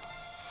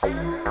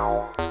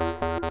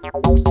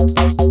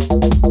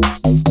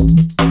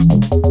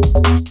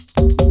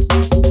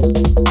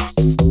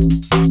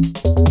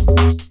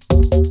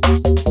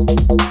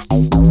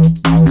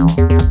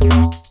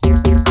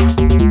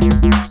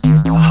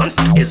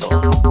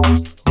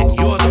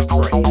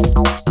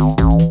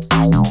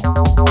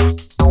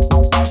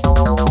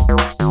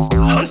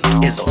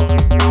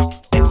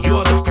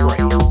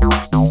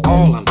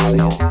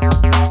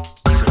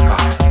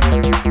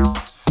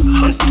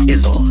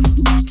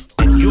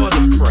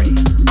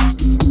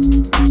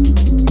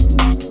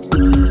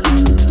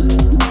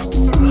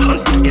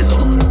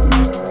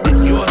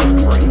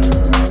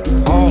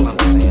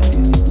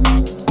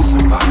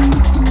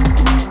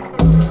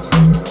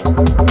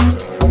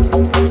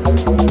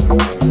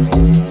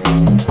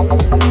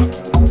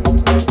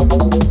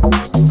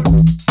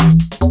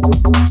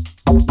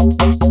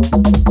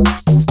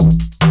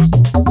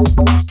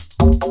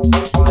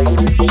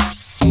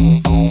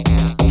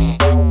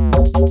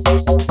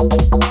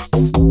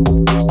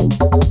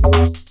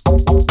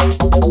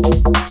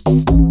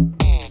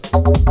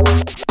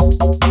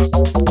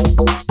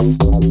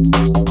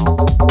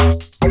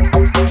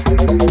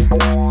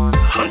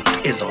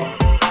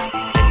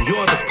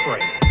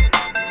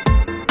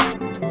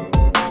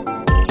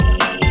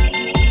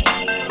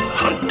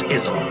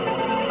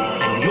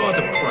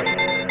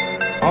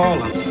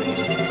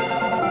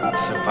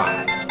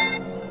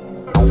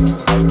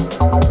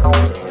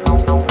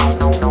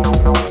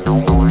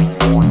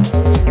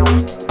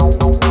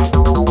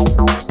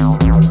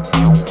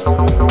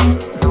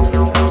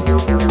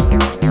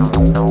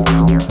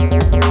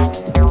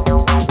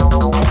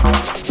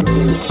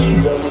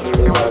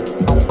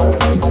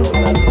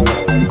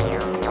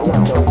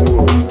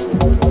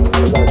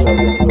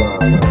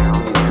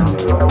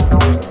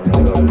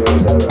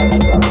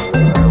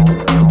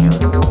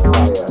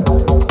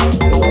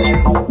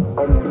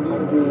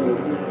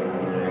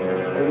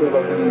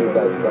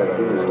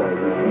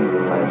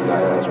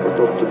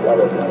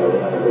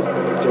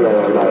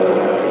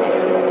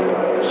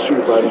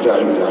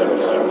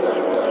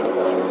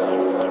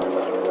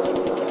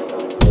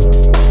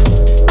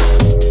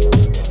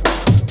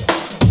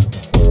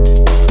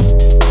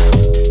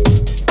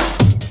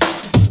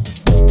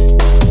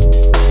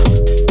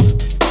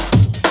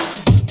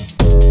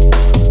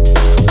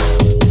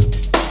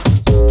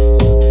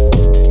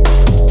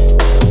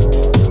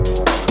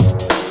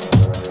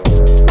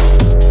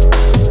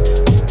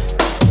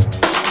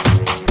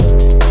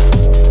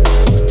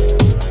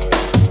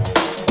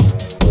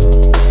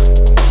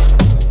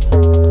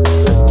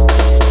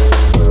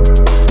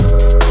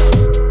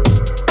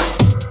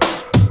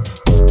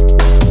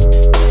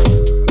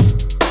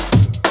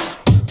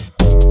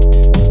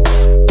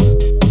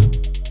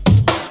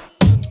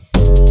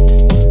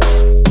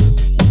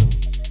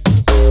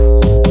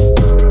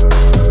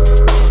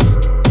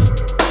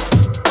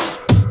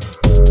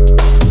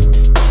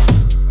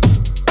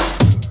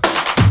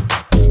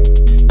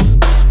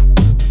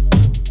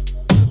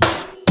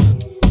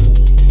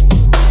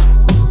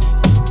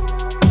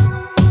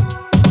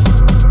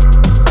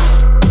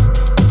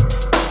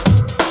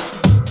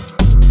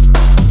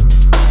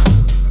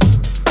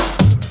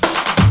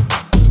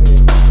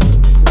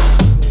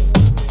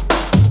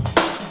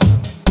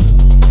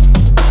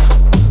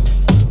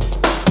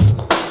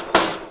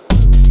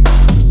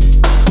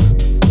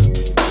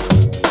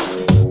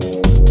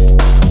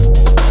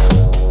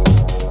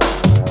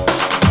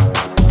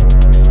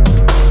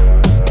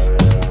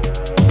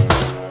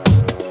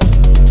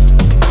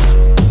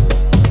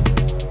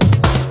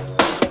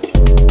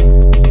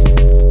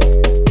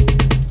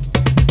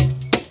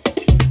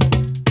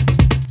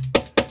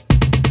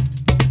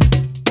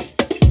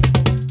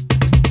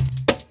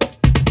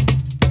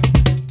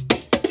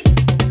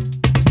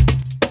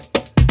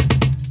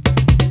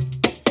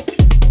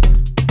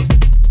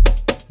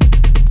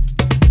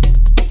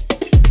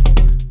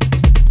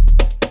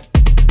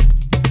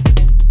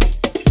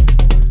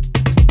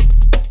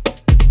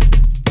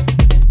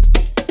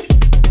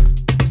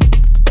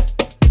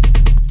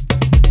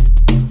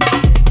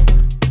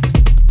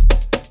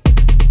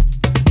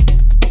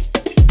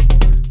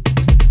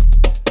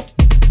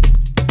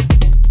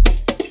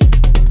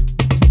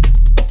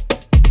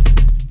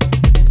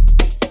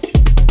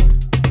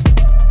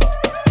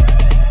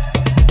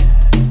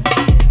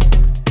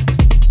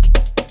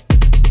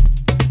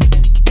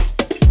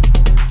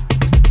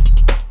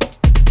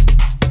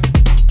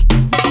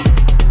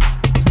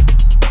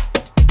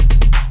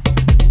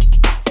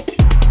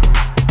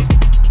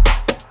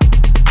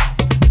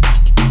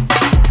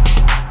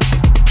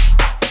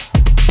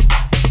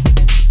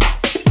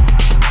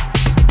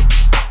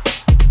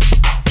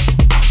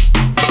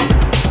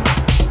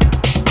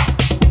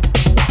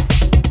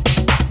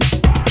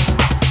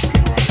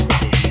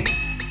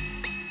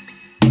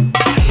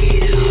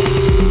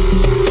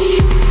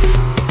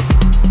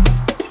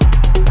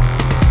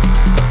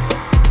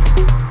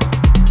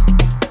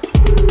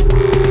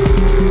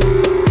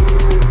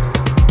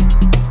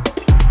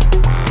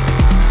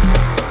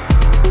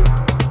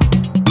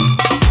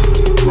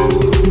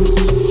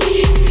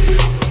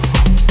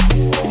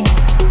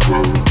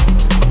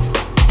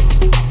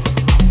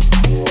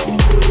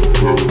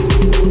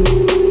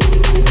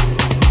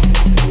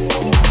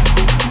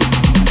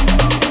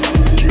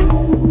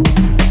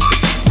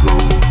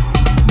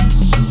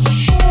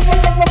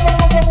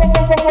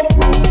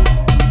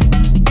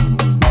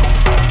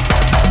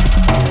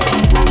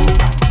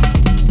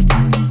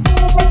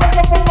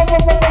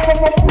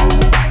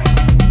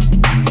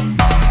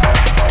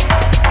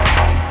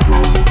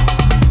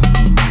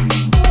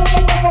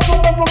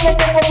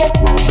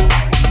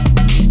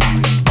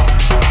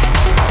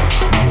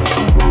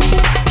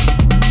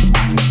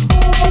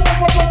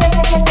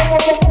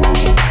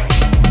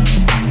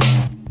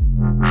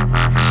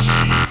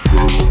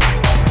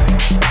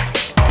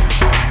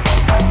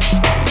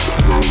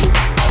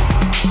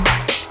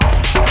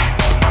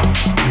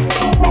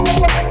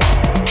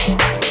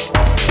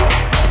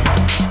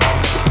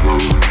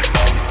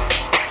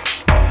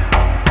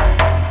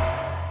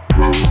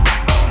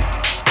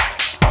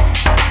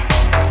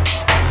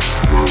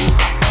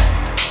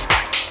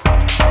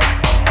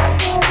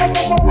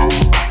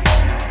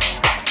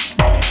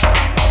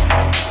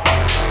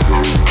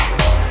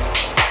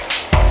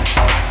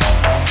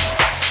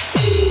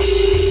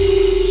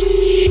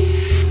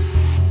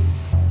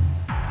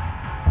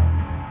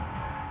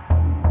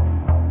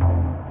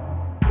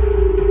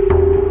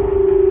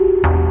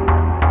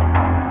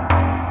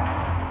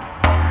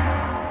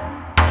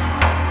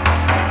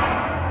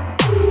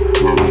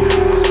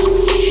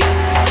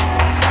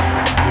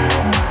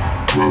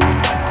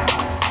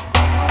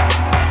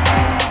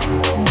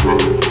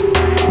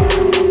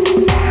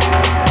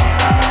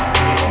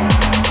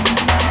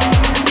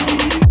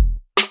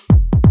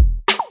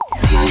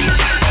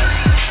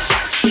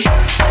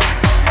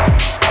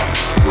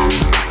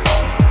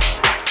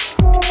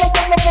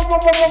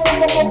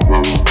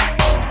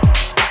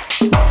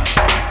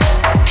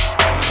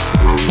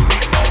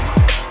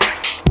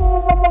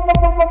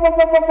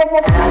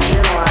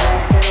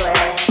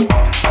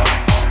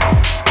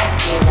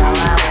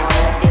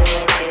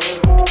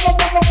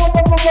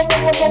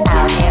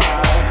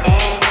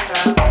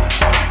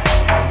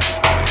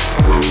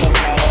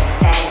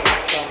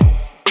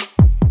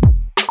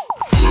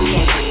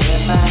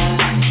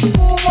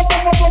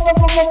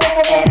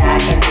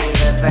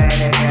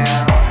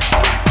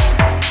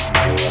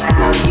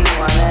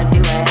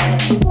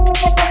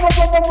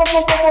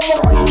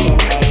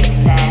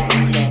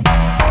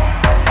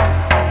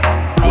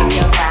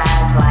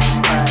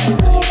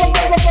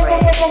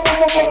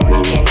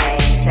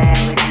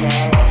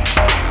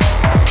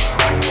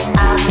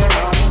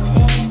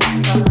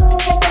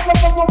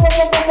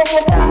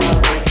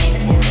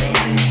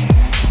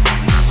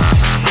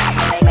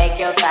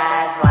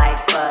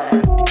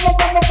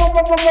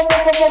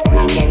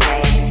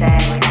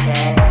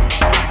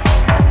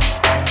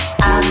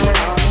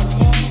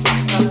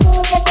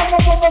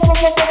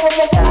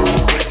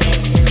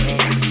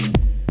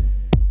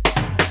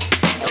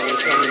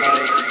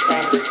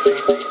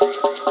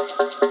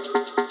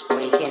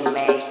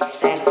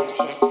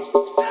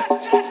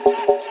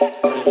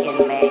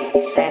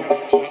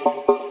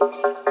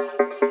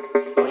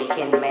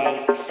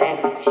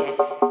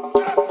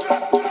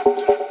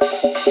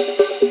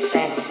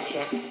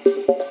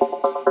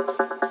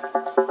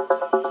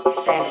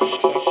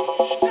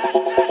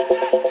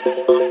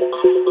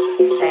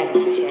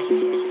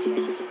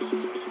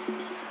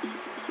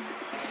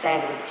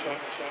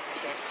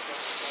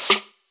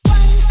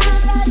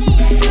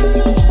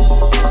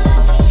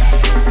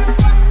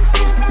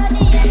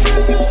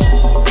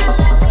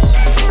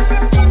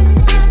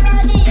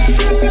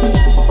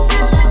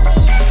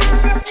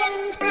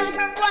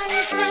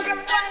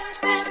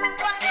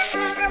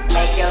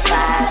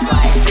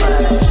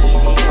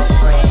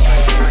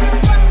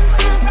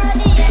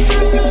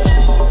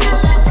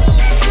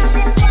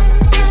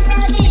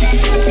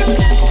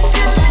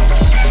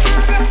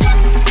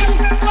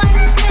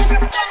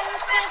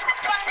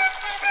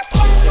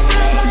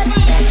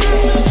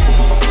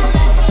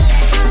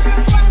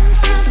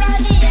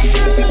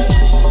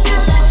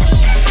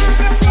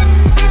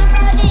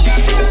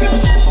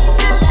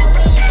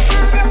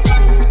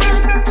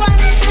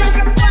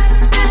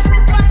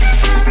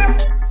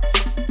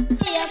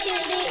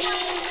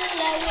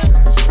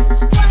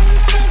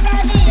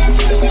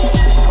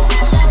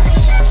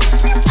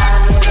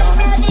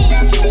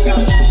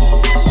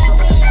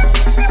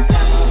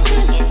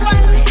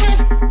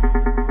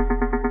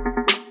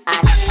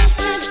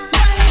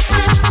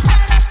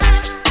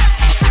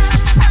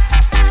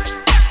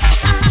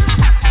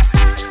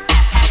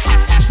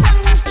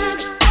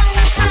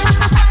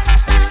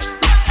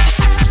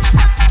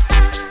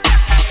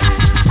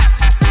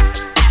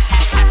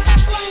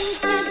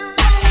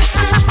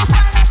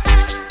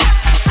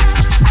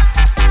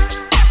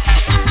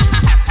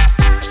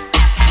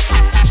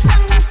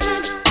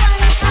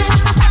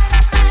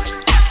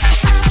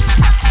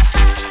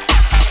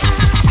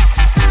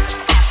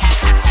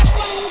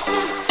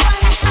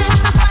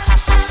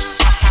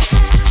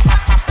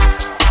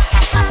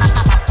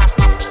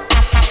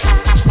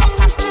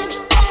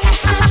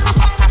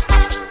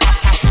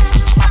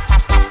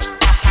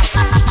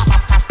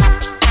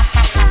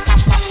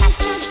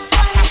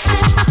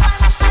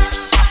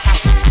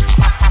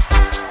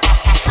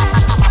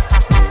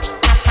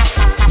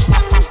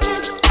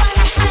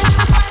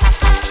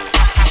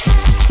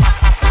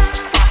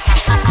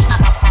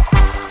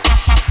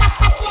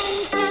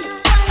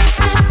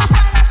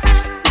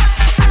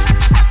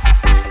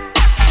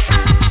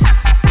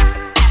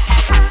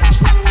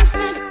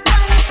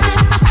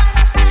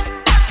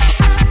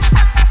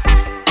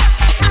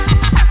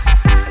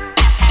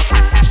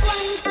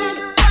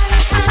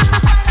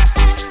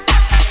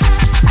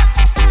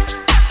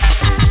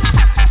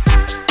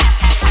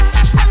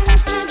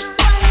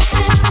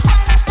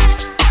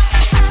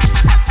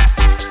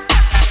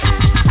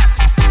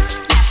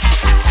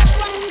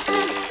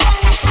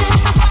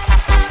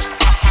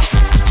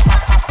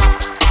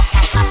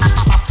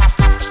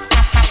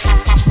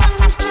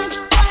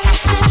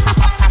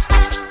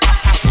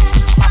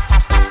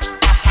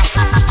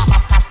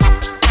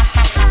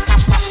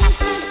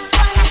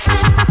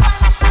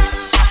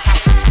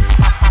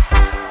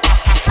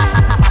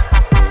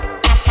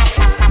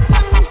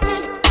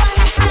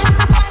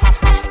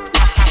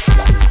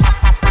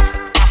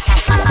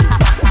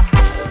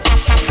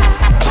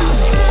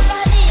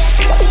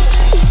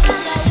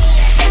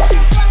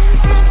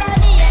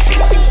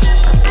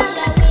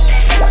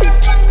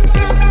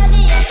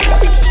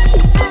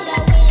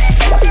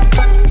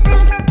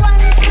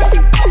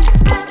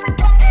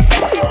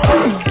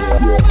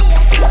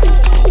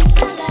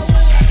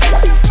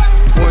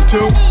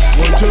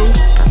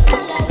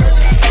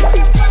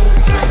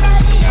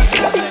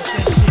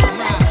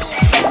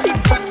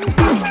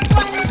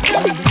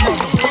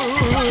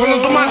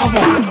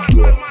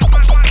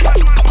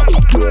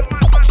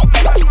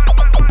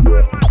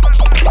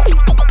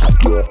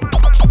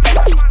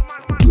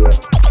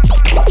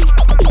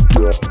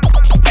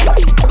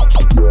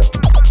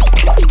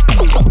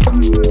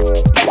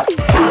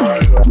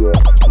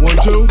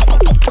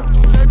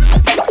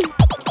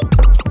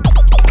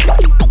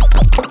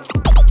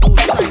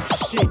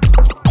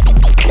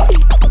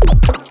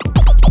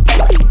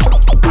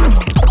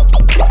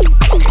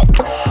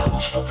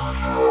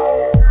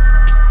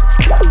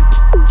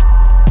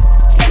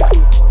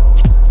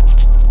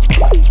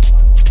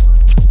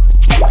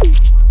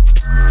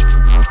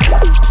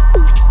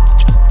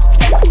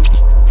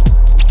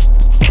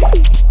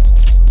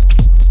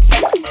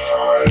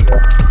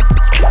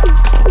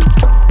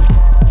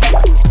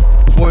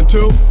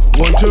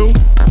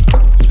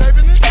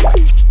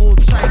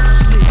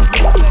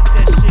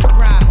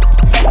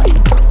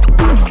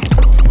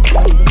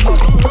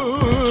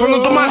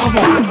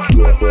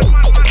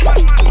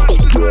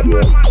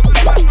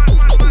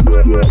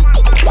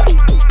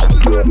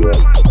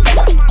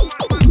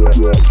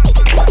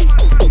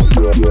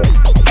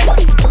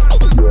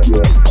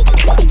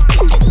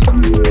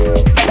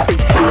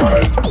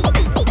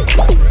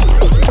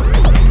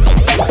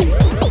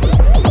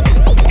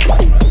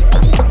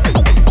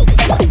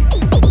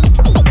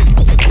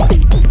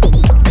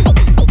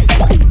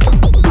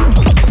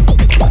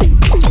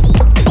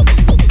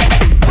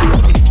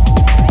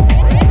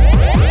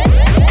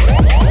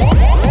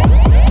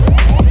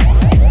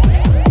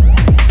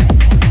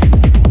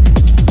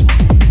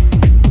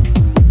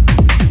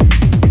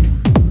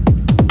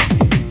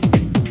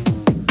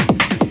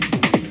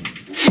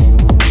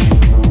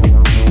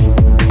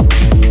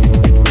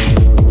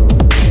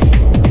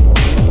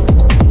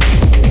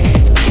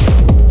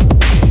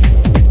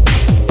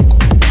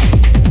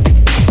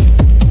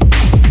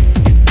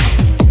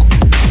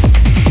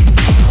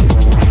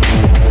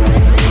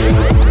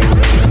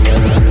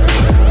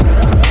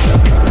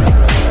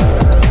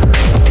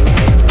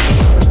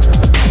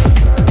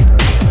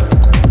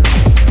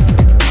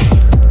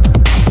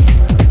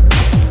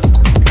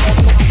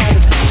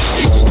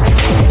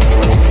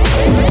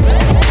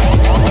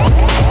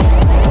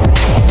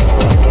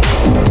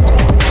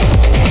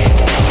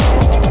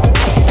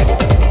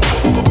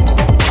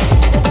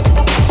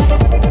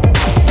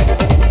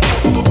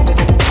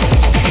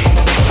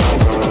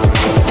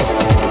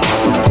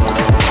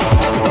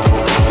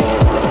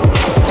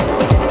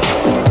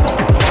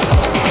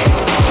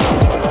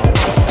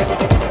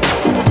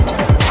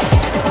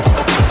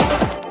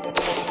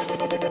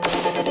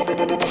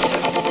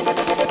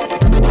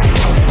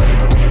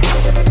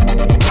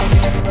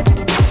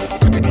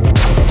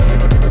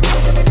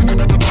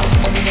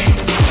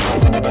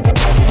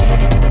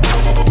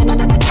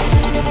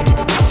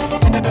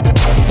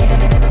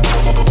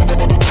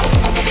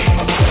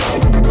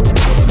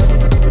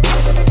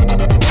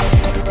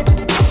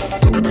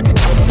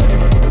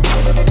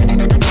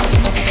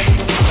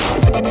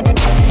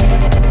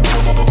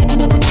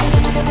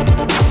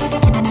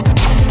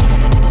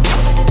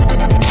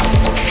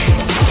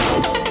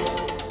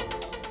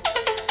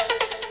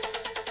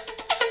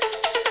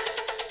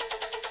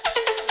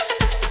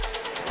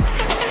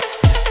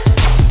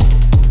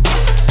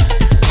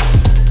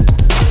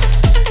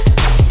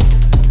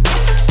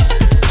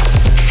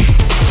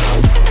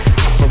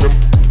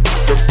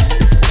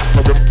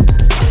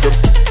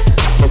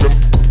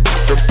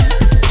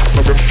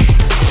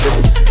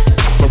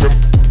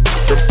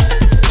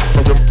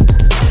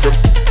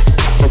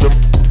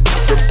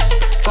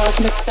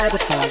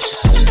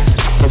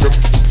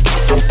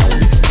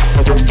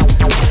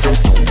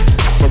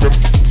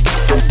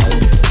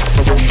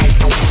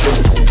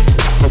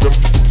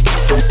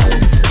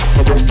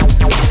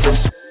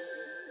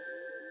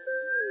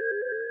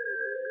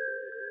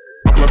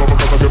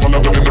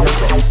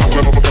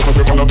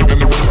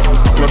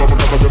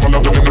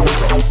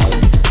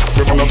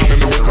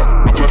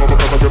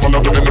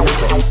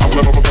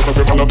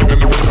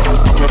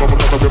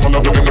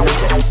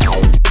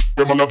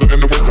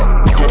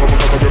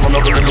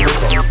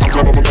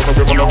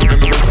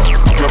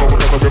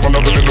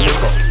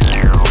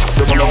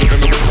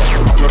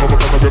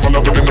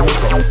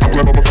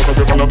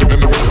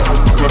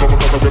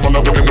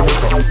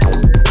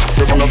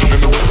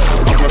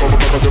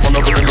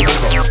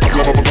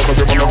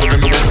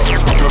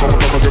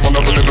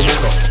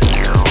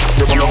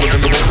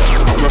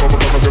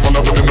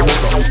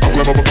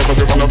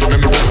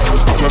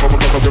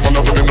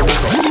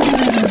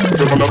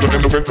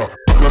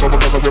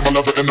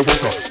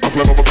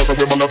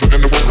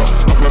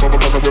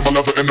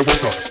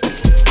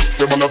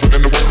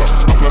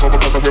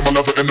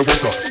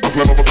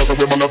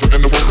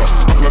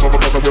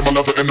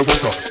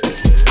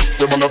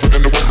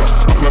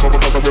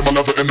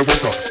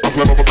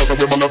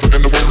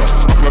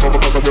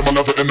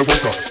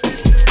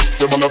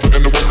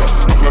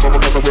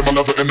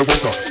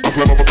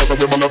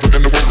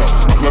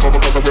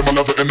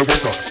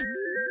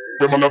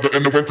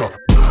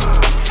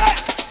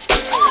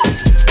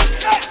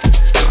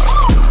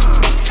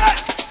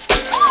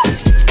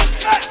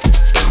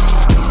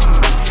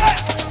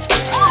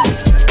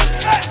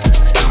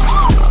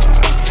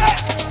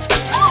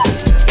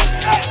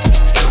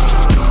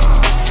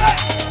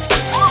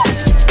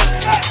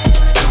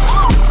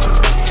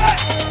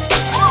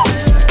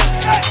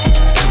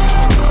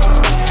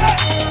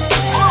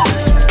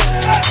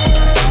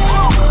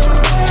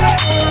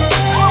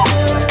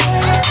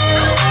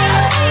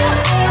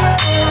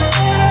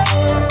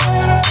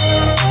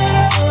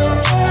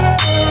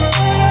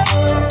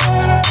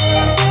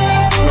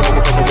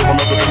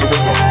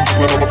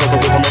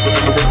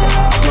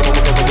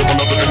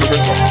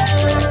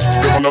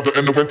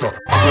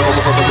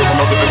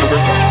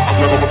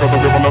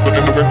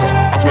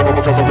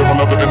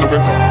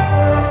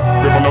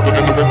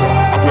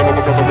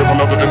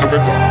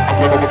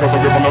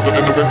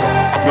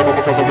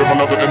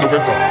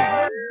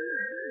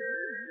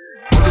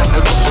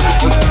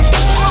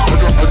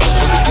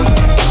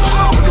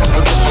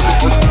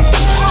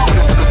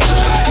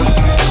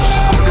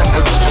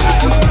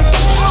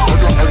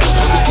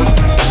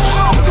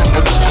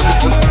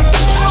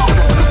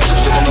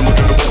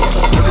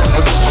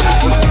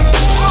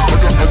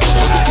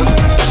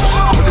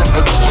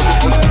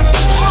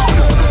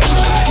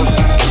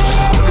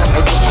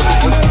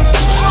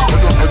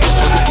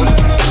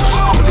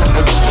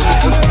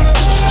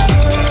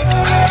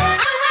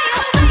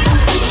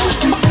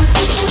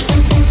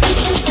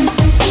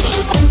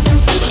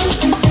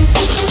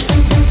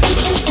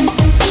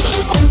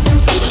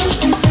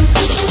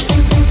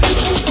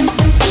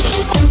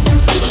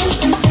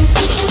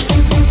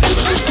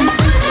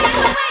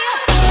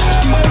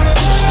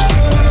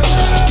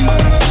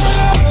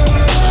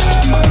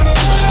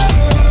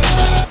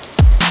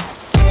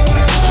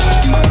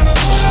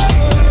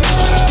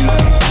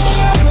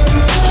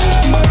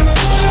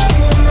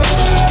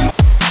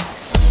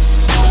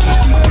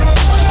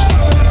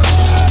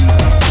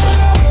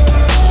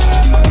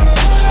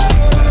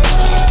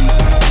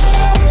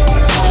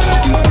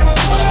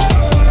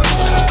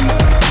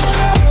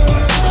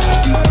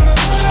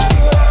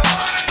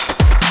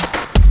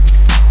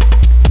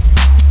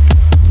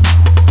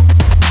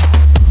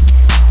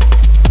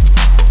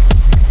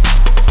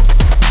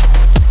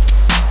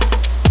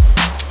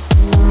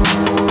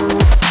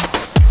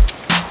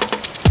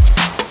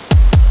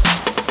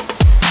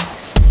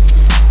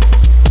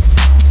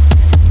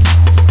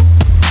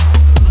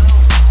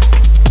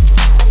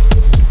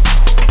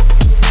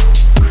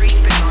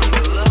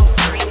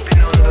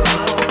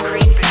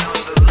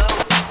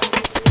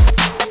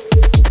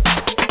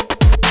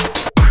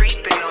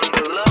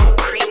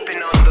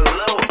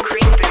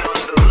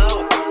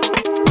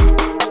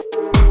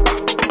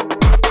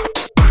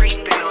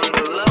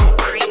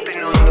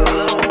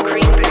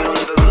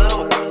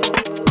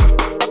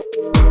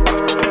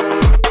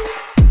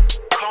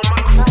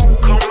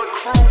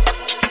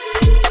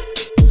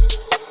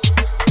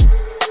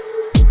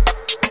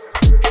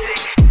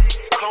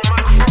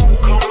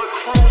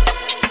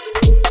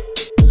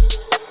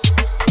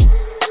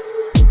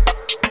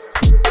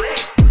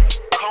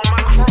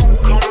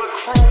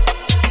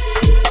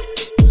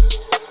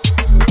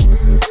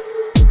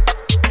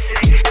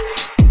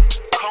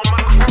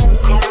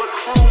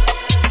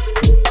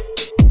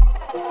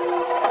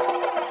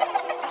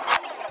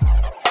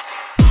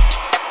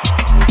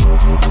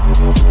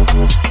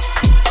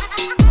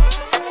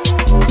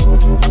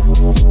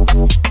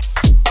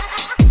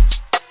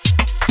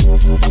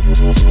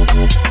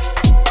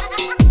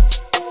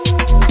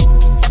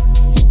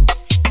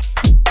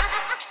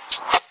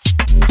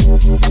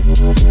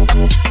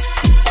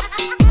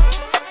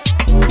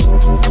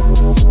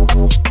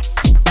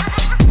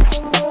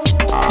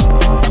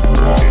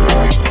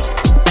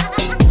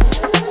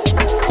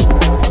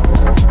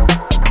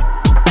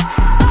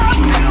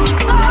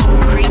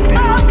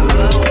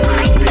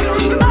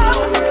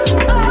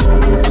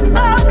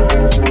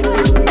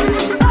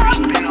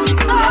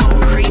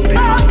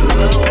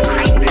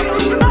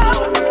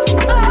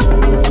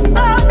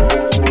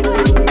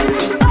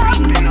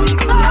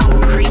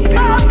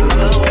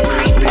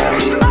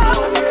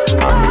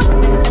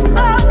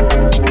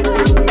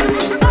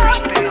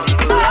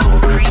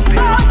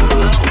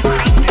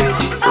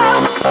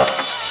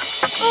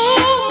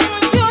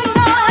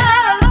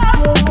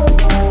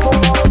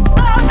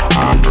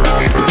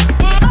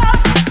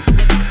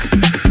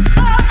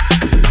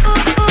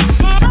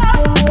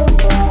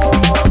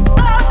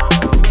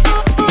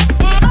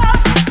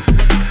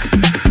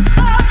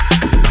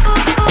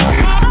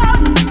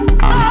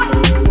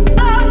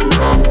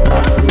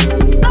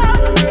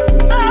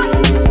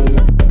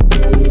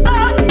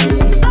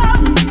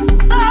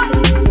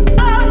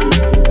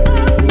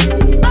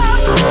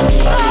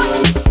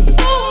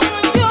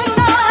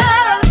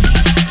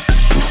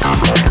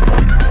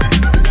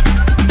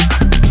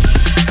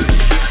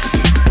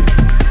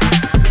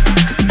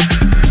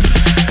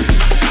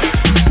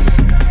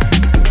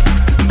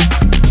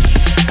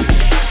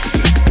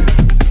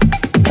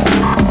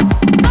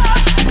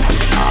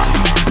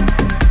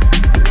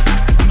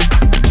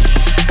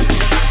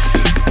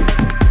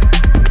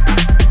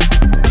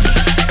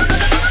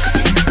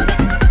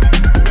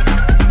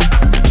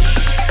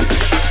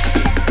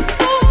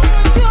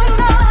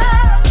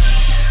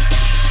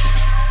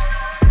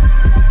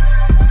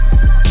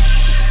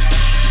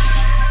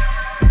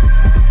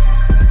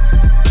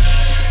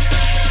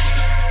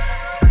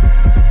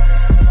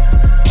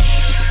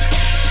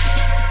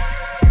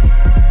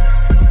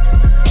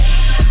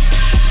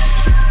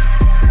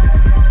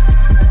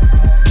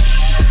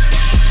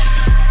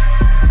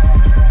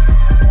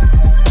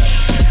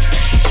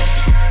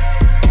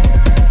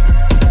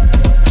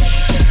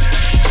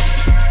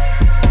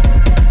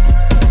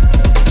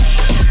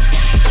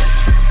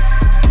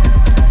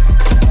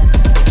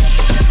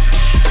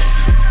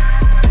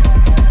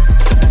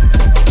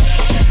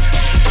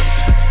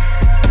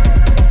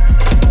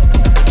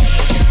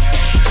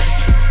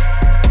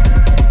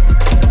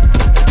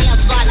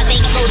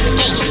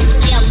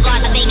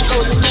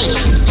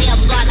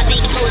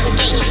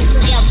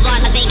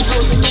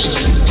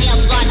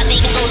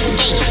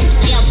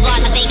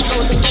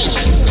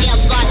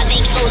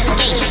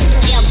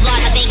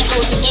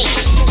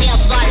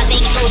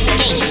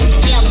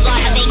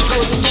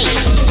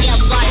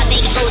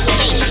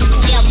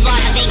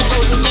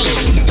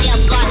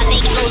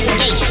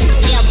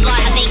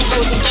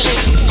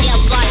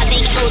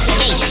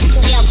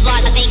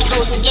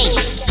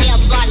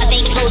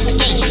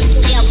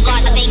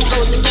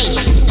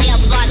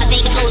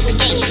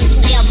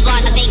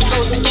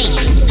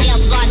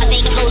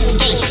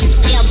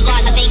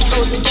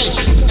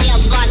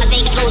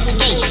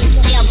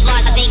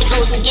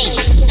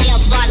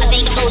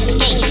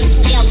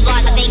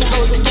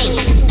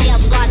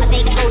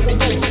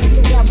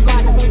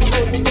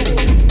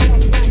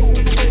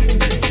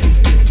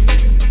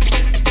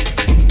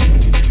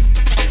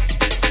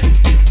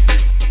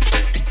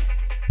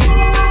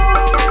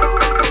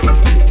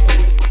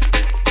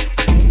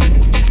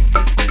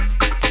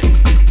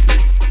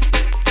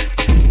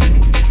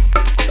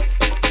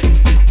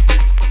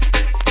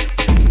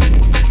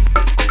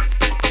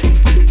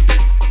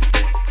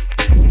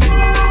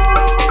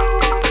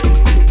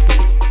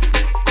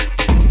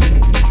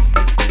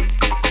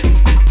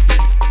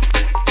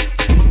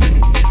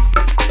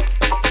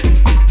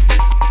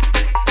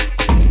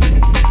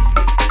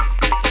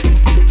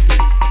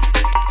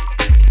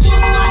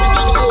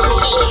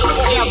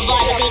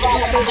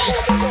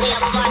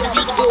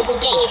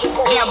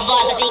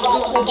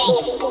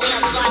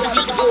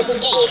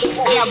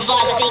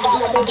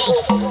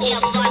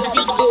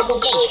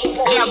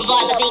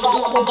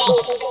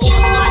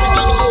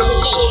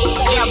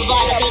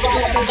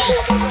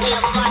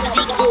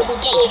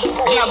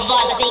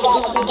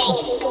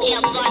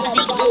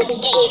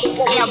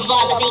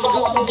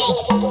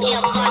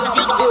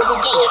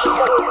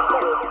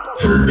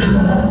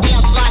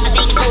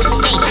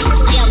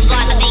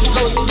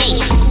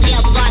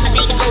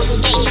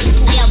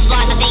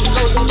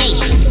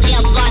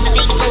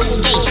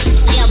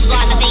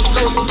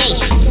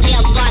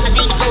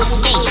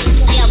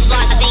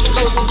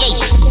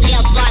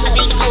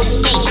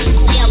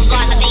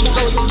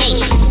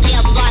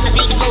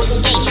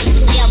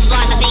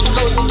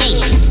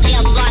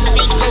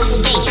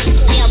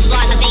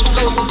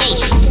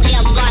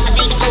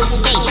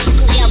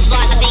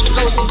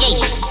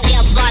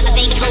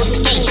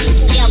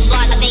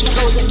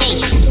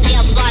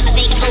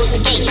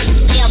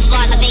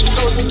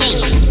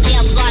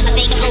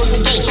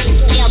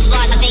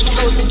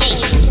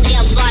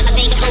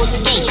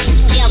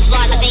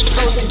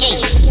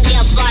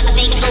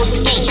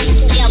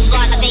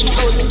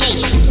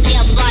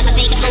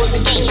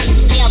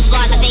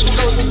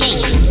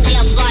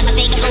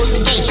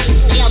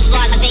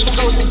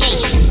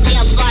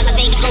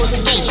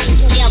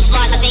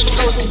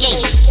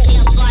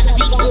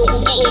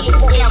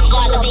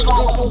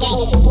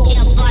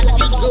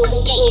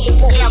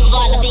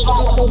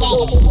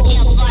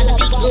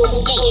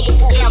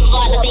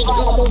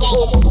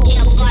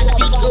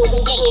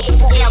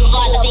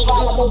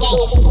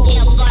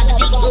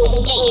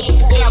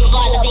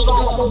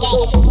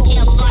 Gate.